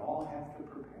have. We all have to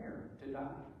prepare to die.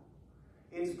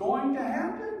 It's going to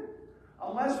happen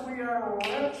unless we are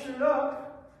raptured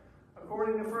up,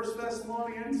 according to 1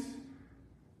 Thessalonians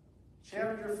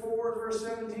chapter 4, verse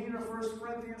 17, or 1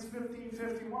 Corinthians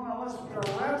 15:51. Unless we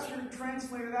are raptured,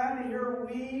 translated out of here,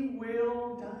 we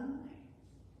will die.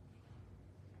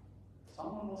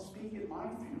 Someone will speak at my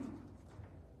funeral.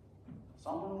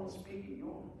 Someone will speak at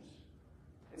yours.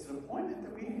 It's an appointment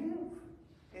that we have.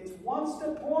 It's once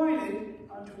appointed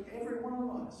unto every one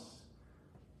of us.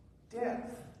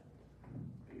 Death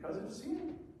because of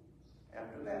sin.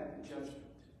 After that, the judgment.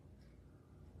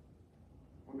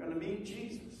 We're going to meet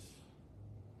Jesus.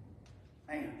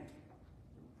 Man,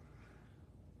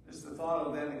 just the thought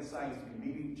of that excites me,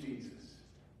 meeting Jesus.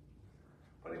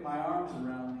 Putting my arms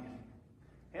around him.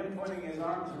 Him putting his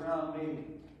arms around me.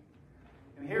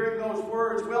 And hearing those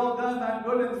words, well done, thy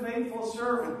good and faithful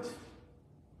servant.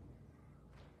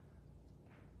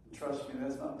 And trust me,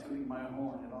 that's not tooting my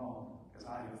horn at all, because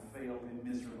I have failed him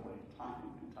miserably time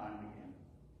and time again.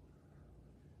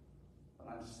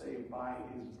 But I'm saved by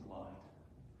his blood.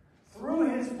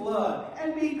 Through his blood,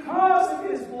 and because of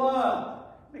his blood,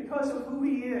 because of who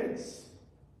he is,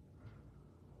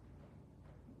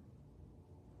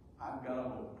 I've got a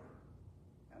hope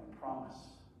and a promise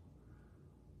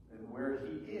that where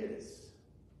he is,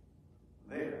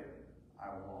 there I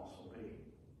will also be.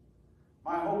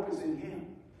 My hope is in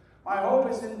him. My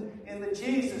hope is in the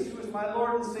Jesus who is my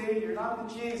Lord and Savior, not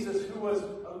the Jesus who was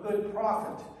a good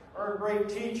prophet or a great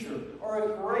teacher or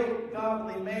a great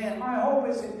godly man. My hope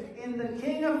is in the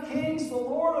King of Kings, the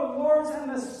Lord of Lords, and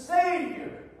the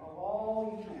Savior of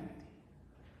all humanity.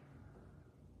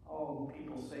 Oh,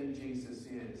 people say Jesus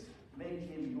is. Make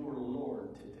him your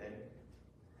Lord today.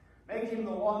 Make him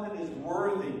the one that is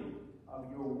worthy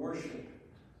of your worship,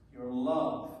 your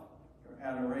love, your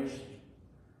adoration.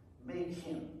 Make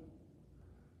him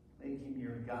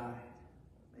your guide.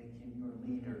 Make him your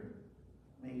leader.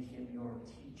 Make him your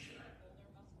teacher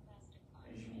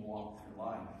as you walk through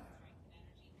life.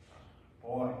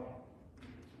 Boy,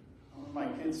 one of my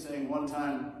kids saying one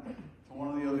time to one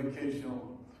of the other kids,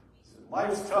 said,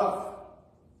 life's tough.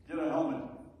 Get a helmet.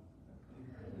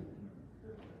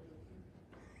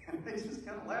 And they just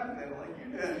kind of laughed at it like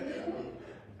you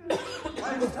did.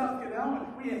 Life's tough, get a helmet.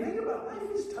 When you think about it,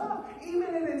 life is tough.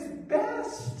 Even in its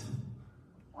best,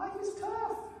 life is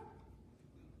tough.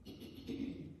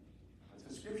 As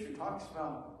the scripture talks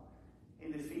about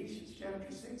in Ephesians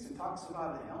chapter 6, it talks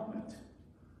about a helmet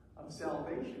of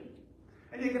salvation.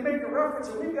 And you can make a reference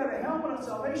that we've got a helmet of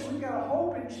salvation. We've got a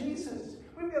hope in Jesus.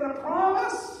 We've got a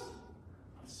promise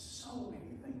of so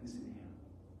many things in him.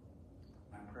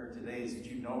 My prayer today is that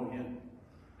you know him.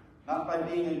 Not by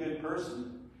being a good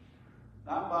person.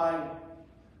 Not by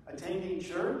attending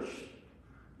church.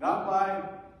 Not by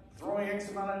throwing X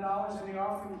amount of dollars in the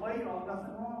offering plate. Oh,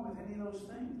 nothing wrong with any of those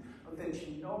things. But that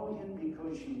you know him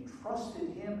because you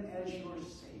trusted him as your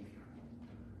Savior.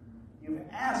 You've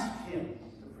asked him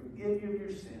to forgive you of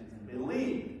your sins and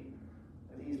believe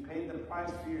that he's paid the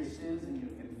price for your sins and you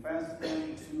confess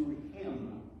them to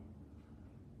Him,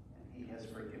 and He has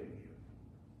forgiven you.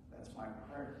 That's my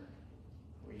prayer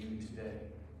for you today.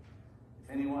 If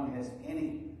anyone has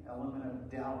any element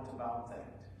of doubt about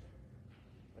that,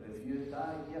 but if you had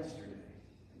died yesterday,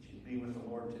 that you'd be with the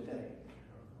Lord today.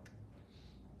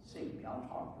 Seek me, I'll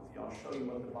talk with you. I'll show you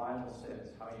what the Bible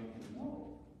says, how you can know.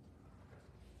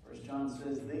 1 John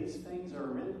says, these things are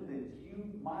written that you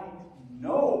might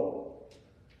know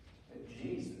that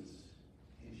Jesus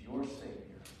is your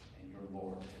Savior and your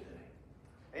Lord today.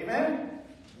 Amen?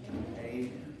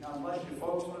 Amen. God bless you,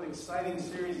 folks. What an exciting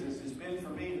series this has been for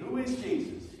me. Who is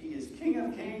Jesus? He is King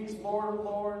of Kings, Lord of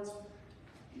Lords.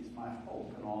 He's my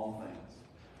hope in all things.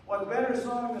 What better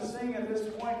song to sing at this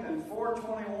point than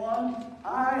 421?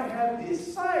 I have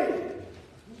decided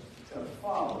to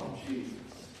follow Jesus.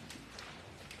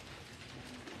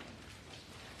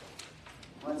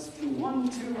 Let's do 1,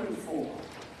 2, and 4.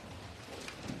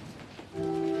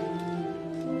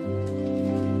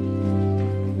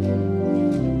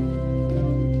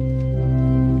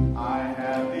 I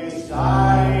have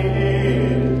decided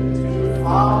to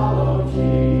follow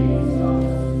Jesus.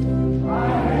 I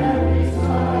have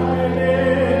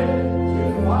decided to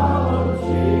follow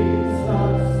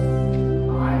Jesus.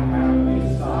 I have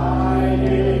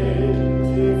decided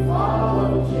to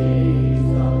follow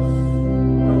Jesus.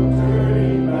 No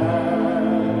turning back,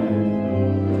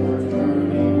 no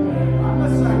turning back. I'm a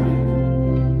second.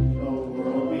 The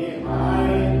world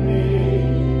behind me,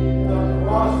 the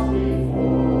cross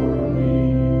before me.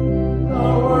 The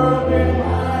world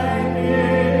behind me,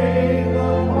 the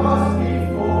cross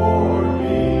before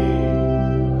me.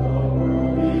 The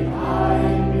world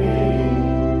behind me,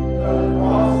 the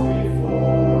cross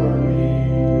before me.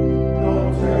 No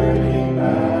turning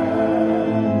back, no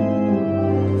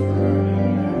turning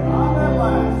back. On that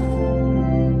last,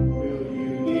 will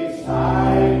you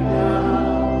decide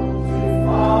now to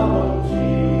follow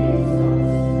Jesus?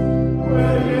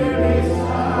 Will you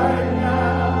decide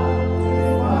now to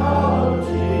follow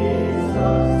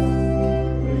Jesus?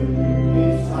 Will you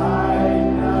decide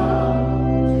now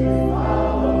to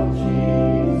follow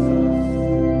Jesus?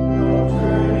 No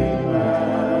turning back,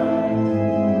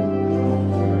 no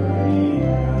turning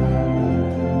back.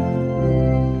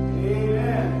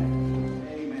 Amen.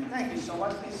 Amen. Thank you so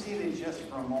much. Be seated just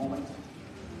for a moment.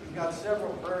 We've got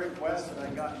several prayer requests that I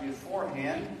got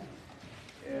beforehand.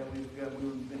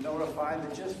 We've been notified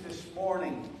that just this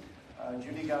morning,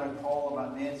 Judy got a call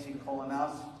about Nancy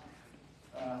Kolanowski,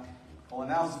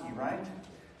 right?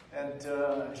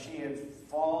 That she had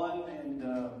fallen and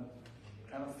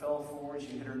kind of fell forward.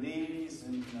 She hit her knees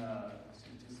and she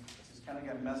just kind of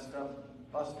got messed up,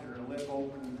 busted her lip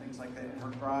open and things like that in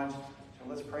her garage. So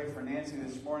let's pray for Nancy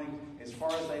this morning. As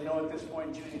far as I know at this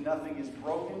point, Judy, nothing is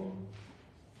broken.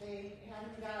 They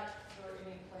haven't got her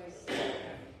any place,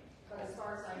 but as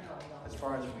far as I know, no. As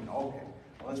far as we know, okay.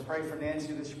 Well, let's pray for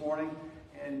Nancy this morning.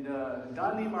 And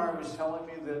Don Niemeyer was telling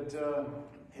me that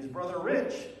his brother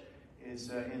Rich is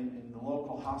in the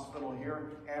local hospital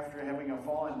here after having a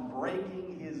fall and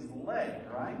breaking his leg,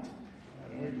 right?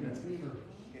 And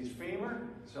his femur.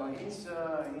 So he's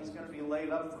going to be laid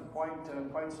up for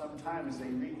quite some time as they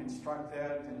reconstruct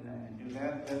that and do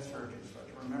that surgery. So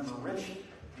let's remember Rich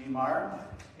Niemeyer.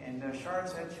 And Sharon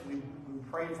said we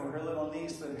prayed for her little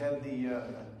niece that had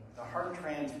the heart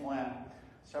transplant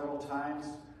several times.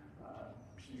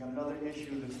 She's got another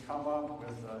issue that's come up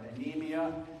with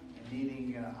anemia and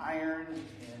needing iron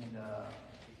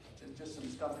and just some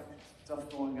stuff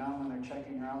going on when they're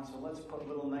checking her out. So let's put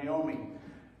little Naomi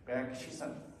back. She's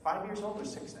 5 years old or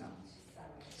 6 now?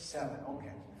 7.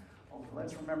 Okay.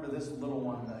 Let's remember this little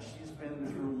one. She's been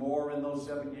through more in those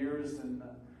 7 years than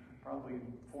probably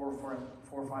four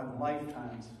or five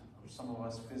lifetimes of some of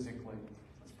us physically.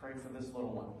 Let's pray for this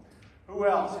little one. Who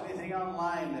else? Anything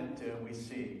online that we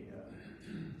see?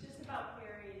 Just about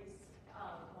Perry's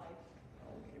wife.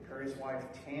 Okay, Perry's wife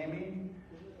Tammy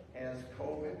has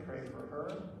COVID. Pray for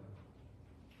her.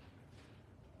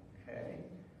 Okay.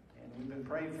 And we've been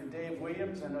praying for Dave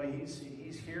Williams. I know he's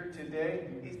here today.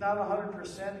 He's not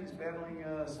 100%. He's battling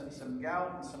some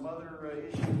gout and some other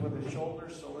issues with his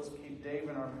shoulders. So let's keep Dave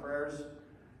in our prayers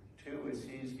too as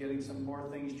he's getting some more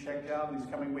things checked out in these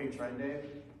coming weeks. Right, Dave?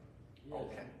 Yes.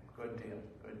 Okay. Good deal.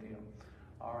 Good deal.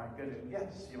 All right. Good deal.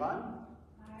 Yes, Yvonne?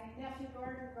 My nephew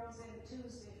Gordon goes in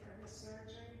Tuesday for his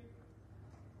surgery.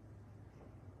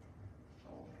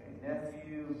 Okay.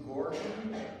 Nephew Gordon.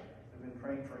 We've been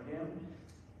praying for him.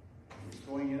 He's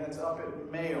going in. That's up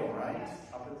at Mayo, right? Yes.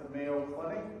 Up at the Mayo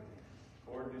Clinic.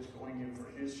 Gordon is going in for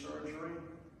his surgery.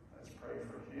 Let's pray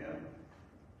for him.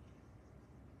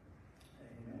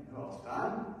 Amen. Who else?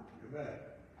 Don? You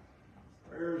bet.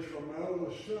 Prayers for my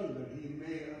oldest son that he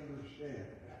may understand.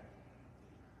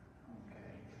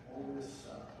 Okay. Oldest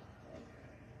son. Okay.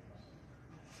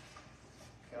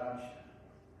 Gotcha.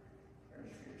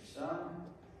 Prayers for your son.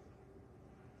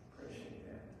 Appreciate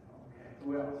that. Okay. Who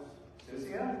else?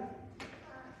 Cynthia?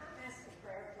 I'm asking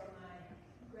prayer for my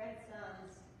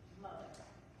grandson's mother,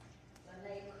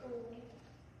 Lene Cool.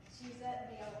 She's at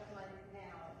the Oakland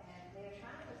now, and they're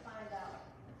trying to find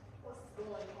out what's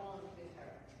going on with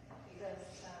her. Because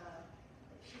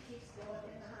she keeps going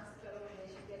in the hospital, and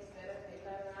then she gets better, they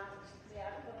let her out, and she's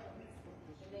out a couple of weeks,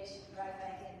 and then she's right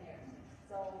back in there.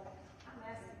 So I'm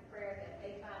asking prayer that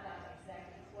they find out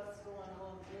exactly what's going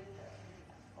on with her.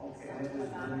 Okay, and it was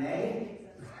Renee?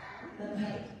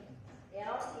 Lene,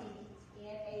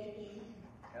 L-E-N-A-E.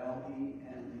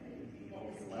 L-E-N-A-E. And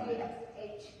it's Okay,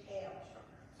 K-U-H-L.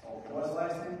 okay, what's the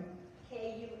last name?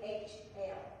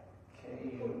 K-U-H-L.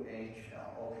 K-U-H-L.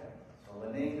 Okay. So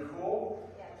Lene Cool.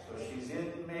 Yeah. So she's in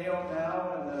Mayo now,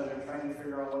 and they're trying to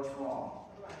figure out what's wrong.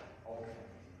 Right. Okay.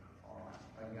 All right.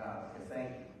 I got it. Okay, thank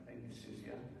you. Thank you,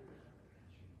 Susie.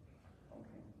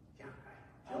 Okay. Yeah.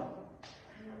 Jill?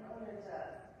 I wanted to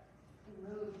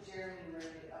move Jeremy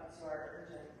Murray up to our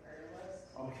urgent prayer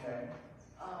list. Okay.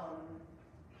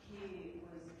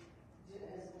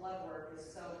 His blood work is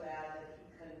so bad that he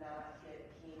could not get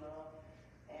chemo,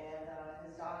 and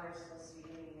his daughter is supposed to be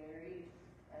getting married,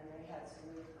 and they had to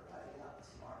move her wedding up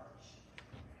to March.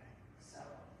 So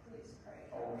please pray.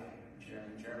 Okay.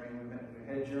 Jeremy, we've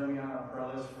had Jeremy on our prayer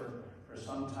list for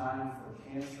some time for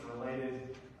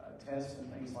cancer-related tests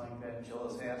and things like that. Jill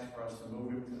has asked for us to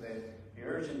move him to the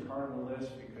urgent part of the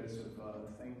list because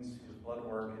of things. His blood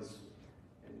work it's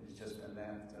just been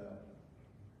that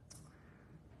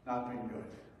not been good.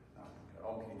 Not been good.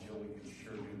 Okay, Jill, we can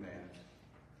sure do that.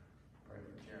 Pray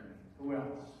for Jeremy. Who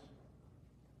else?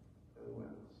 Who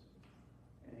else?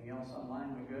 Anything else online?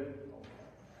 We good? Okay.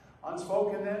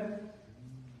 Unspoken then?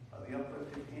 The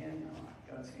uplifted hand.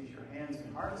 God sees your hands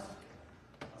and hearts.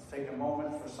 Let's take a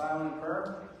moment for silent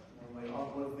prayer. We'll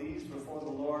uplift these before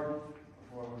the Lord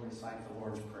before we recite the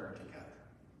Lord's Prayer together.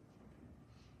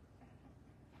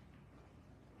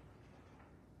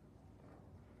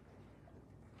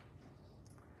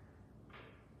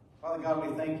 Father God,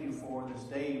 we thank you for this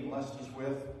day you blessed us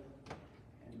with.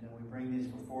 And we bring these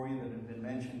before you that have been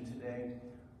mentioned today.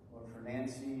 Lord, for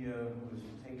Nancy, who's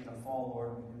taken a fall,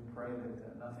 Lord, we do pray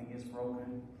that nothing is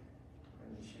broken. Pray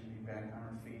that she will be back on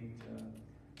her feet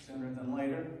sooner than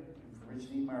later. And for Rich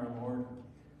Niemeyer, Lord,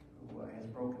 who has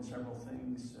broken several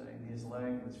things in his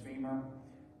leg, his femur.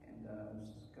 And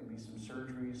there's going to be some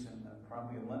surgeries and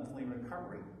probably a lengthy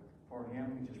recovery for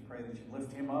him. We just pray that you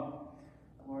lift him up.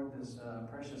 Lord, this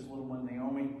precious little one,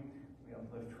 Naomi, we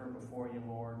uplift her before you,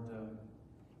 Lord.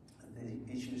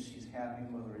 The issues she's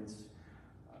having, whether it's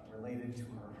related to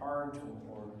her heart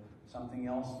or something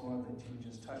else, Lord, that you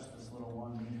just touch this little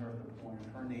one, meet her at the point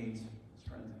of her needs,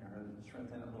 strengthen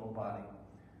that little body,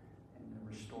 and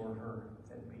restore her, if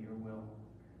that be your will.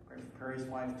 Pray for Perry's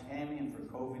wife, Tammy, and for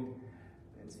COVID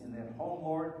that's in that home,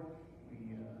 Lord. We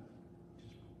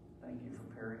just thank you for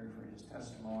Perry and for his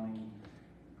testimony.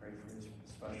 Pray for his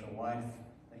special wife.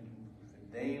 Thank you for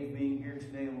Dave being here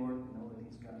today, Lord. We know that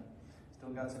he's still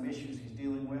got some issues he's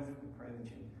dealing with. We pray that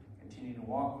you continue to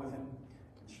walk with him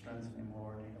and strengthen him,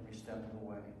 Lord, every step of the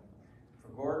way. For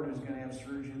Gordon, who's going to have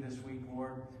surgery this week,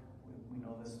 Lord, we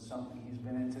know this is something he's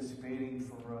been anticipating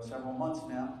for several months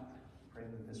now. Pray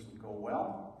that this would go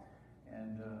well,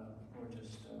 and Lord,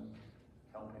 just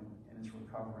help him in his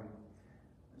recovery.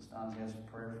 As Don's asking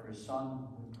prayer for his son,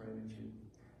 we pray that you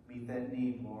meet that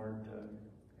need, Lord,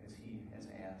 as he has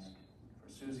asked.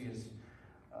 For Susie's,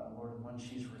 Lord, one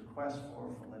she's request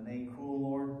for Lene Cool,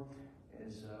 Lord,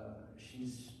 is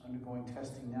she's undergoing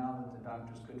testing now that the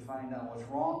doctors could find out what's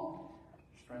wrong.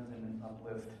 Strengthen and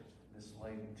uplift this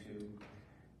lady too,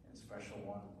 and special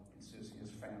one in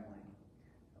Susie's family.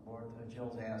 And Lord,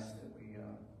 Jill's asked that we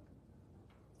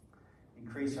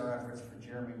increase our efforts for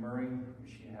Jeremy Murray, who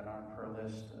she had on her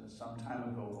list some time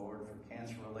ago, Lord, for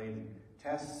cancer-related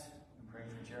tests. We pray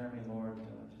for Jeremy, Lord,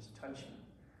 just touch him.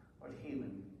 Lord,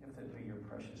 healing, if that be your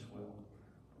precious will.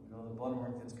 We know the blood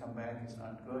work that's come back is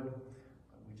not good,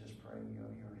 but we just pray your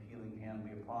healing hand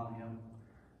be upon him.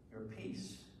 Your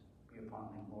peace be upon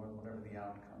him, Lord, whatever the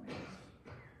outcome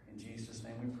is. In Jesus'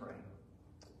 name we pray.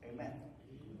 Amen.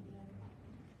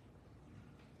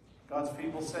 God's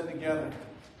people said together,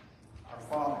 Our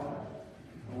Father,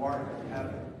 who art in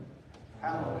heaven,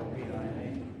 hallowed be thy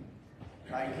name.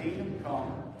 Thy kingdom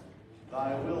come,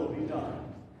 thy will be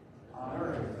done, on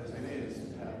earth as it is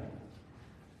in heaven.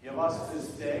 Give us this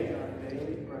day our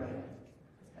daily bread,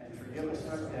 And forgive us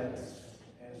our debts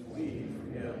as we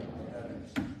forgive our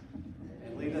debtors.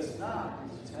 And lead us not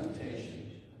into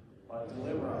temptation, but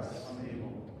deliver us from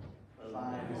evil. For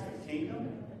thine is the kingdom,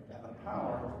 and the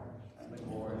power, and the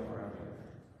glory forever.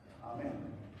 Amen.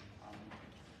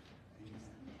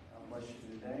 God bless you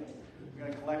today. We're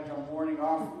going to collect our morning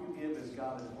offering. Give as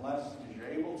God has blessed and as you're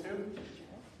able to.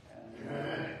 And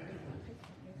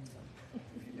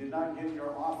if you did not get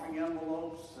your offering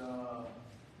envelopes,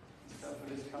 stuff for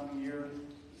this coming year,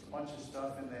 there's a bunch of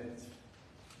stuff in that.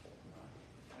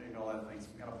 What do you call that thing?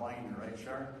 Some kind of binder, right,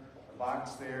 Char? A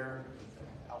box there,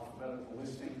 alphabetical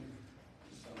listing,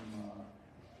 some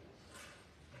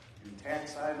your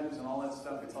tax items and all that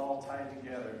stuff. It's all tied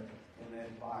together in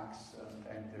that box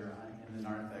back there in the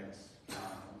narthex.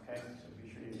 Okay, so be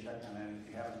sure you check on that if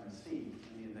you haven't received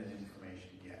any of that information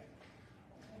yet.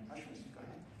 Okay, ushers, go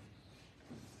ahead.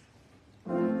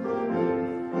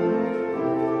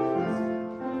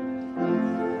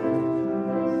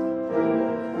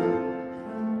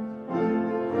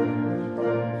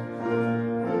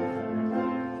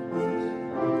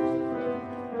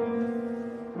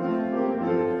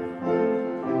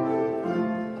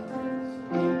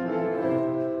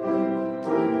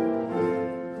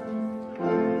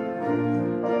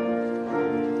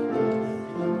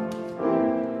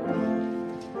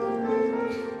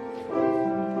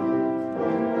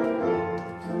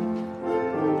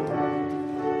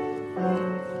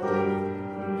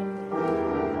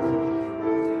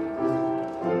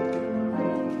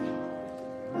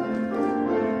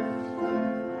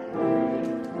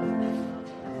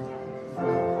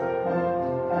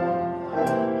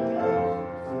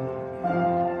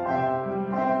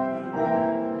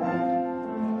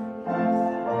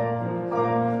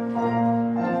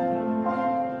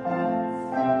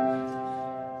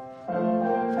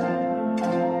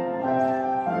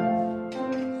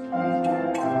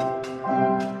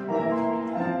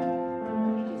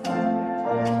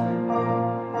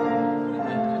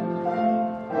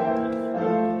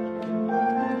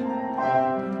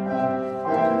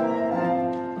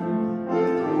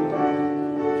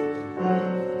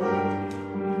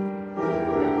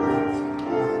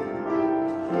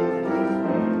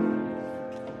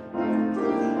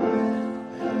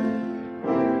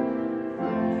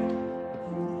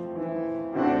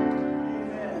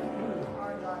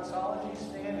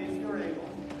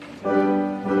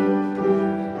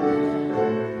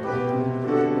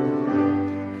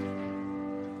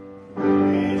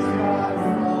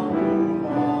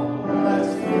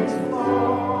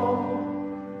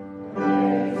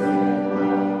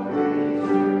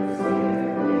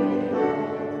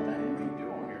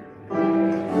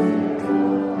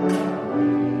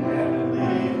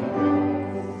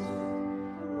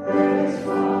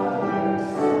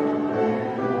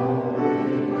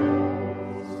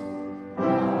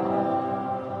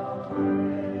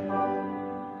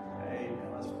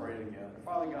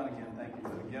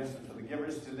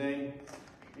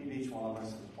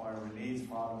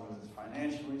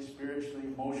 Financially, spiritually,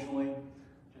 emotionally,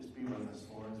 just be with us,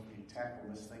 Lord, as we tackle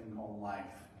this thing called life.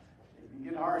 It can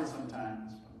get hard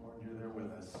sometimes, but Lord, you're there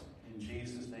with us. In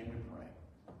Jesus' name we pray.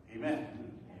 Amen.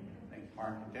 Thank you,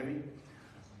 Mark and Debbie.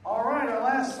 All right, our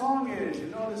last song is, you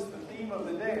notice the theme of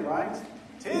the day, right?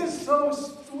 'Tis so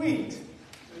sweet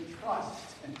to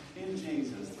trust in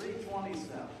Jesus.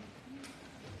 327.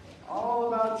 All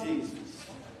about Jesus.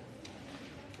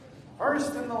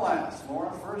 First and the last,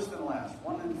 Laura, first and last,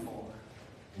 1 and 4.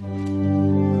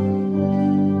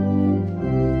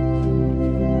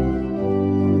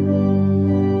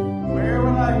 Where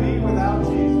would I be without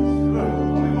Jesus? What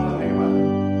do we want to think about it?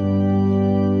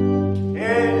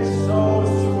 It's so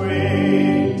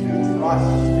sweet to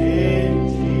trust in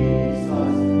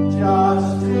Jesus,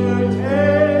 just to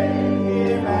take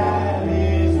Him at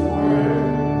His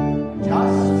word,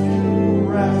 just to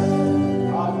rest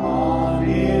upon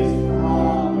His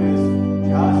promise,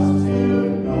 just to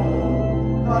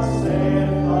know the same.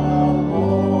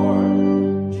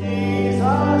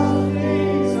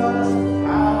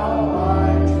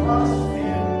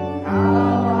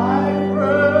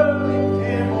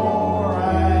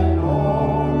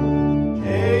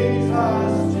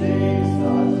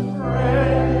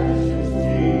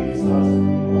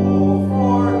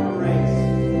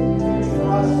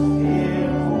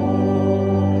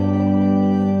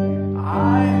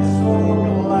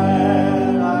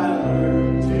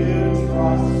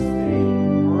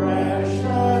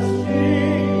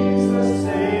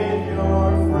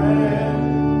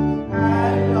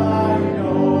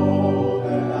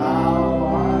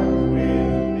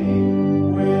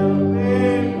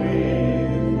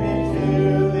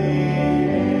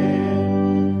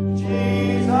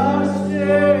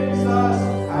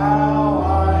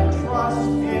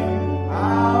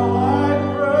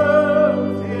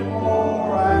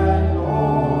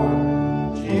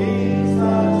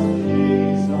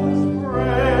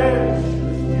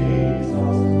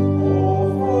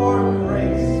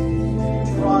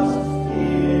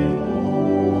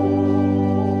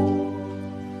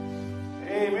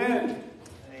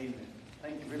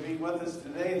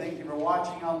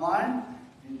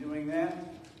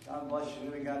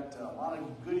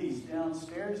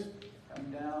 downstairs.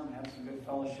 Come down, have some good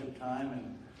fellowship time,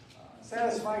 and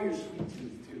satisfy your sweet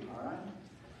tooth too, all right?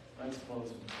 Let's close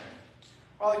in prayer.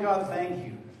 Father God, thank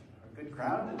you for a good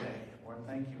crowd today. Lord,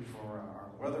 thank you for our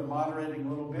weather moderating a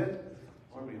little bit.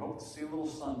 Lord, we hope to see a little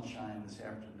sunshine this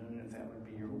afternoon, if that would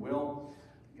be your will.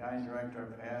 Guide and direct our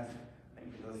path.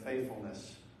 Thank you for the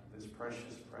faithfulness of this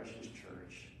precious, precious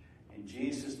church. In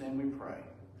Jesus' name we pray.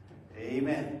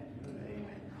 Amen.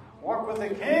 Amen. Walk with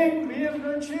the King. Be of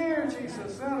good cheer.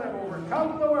 Jesus said, I've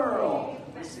overcome the world.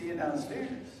 We'll see you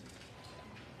downstairs.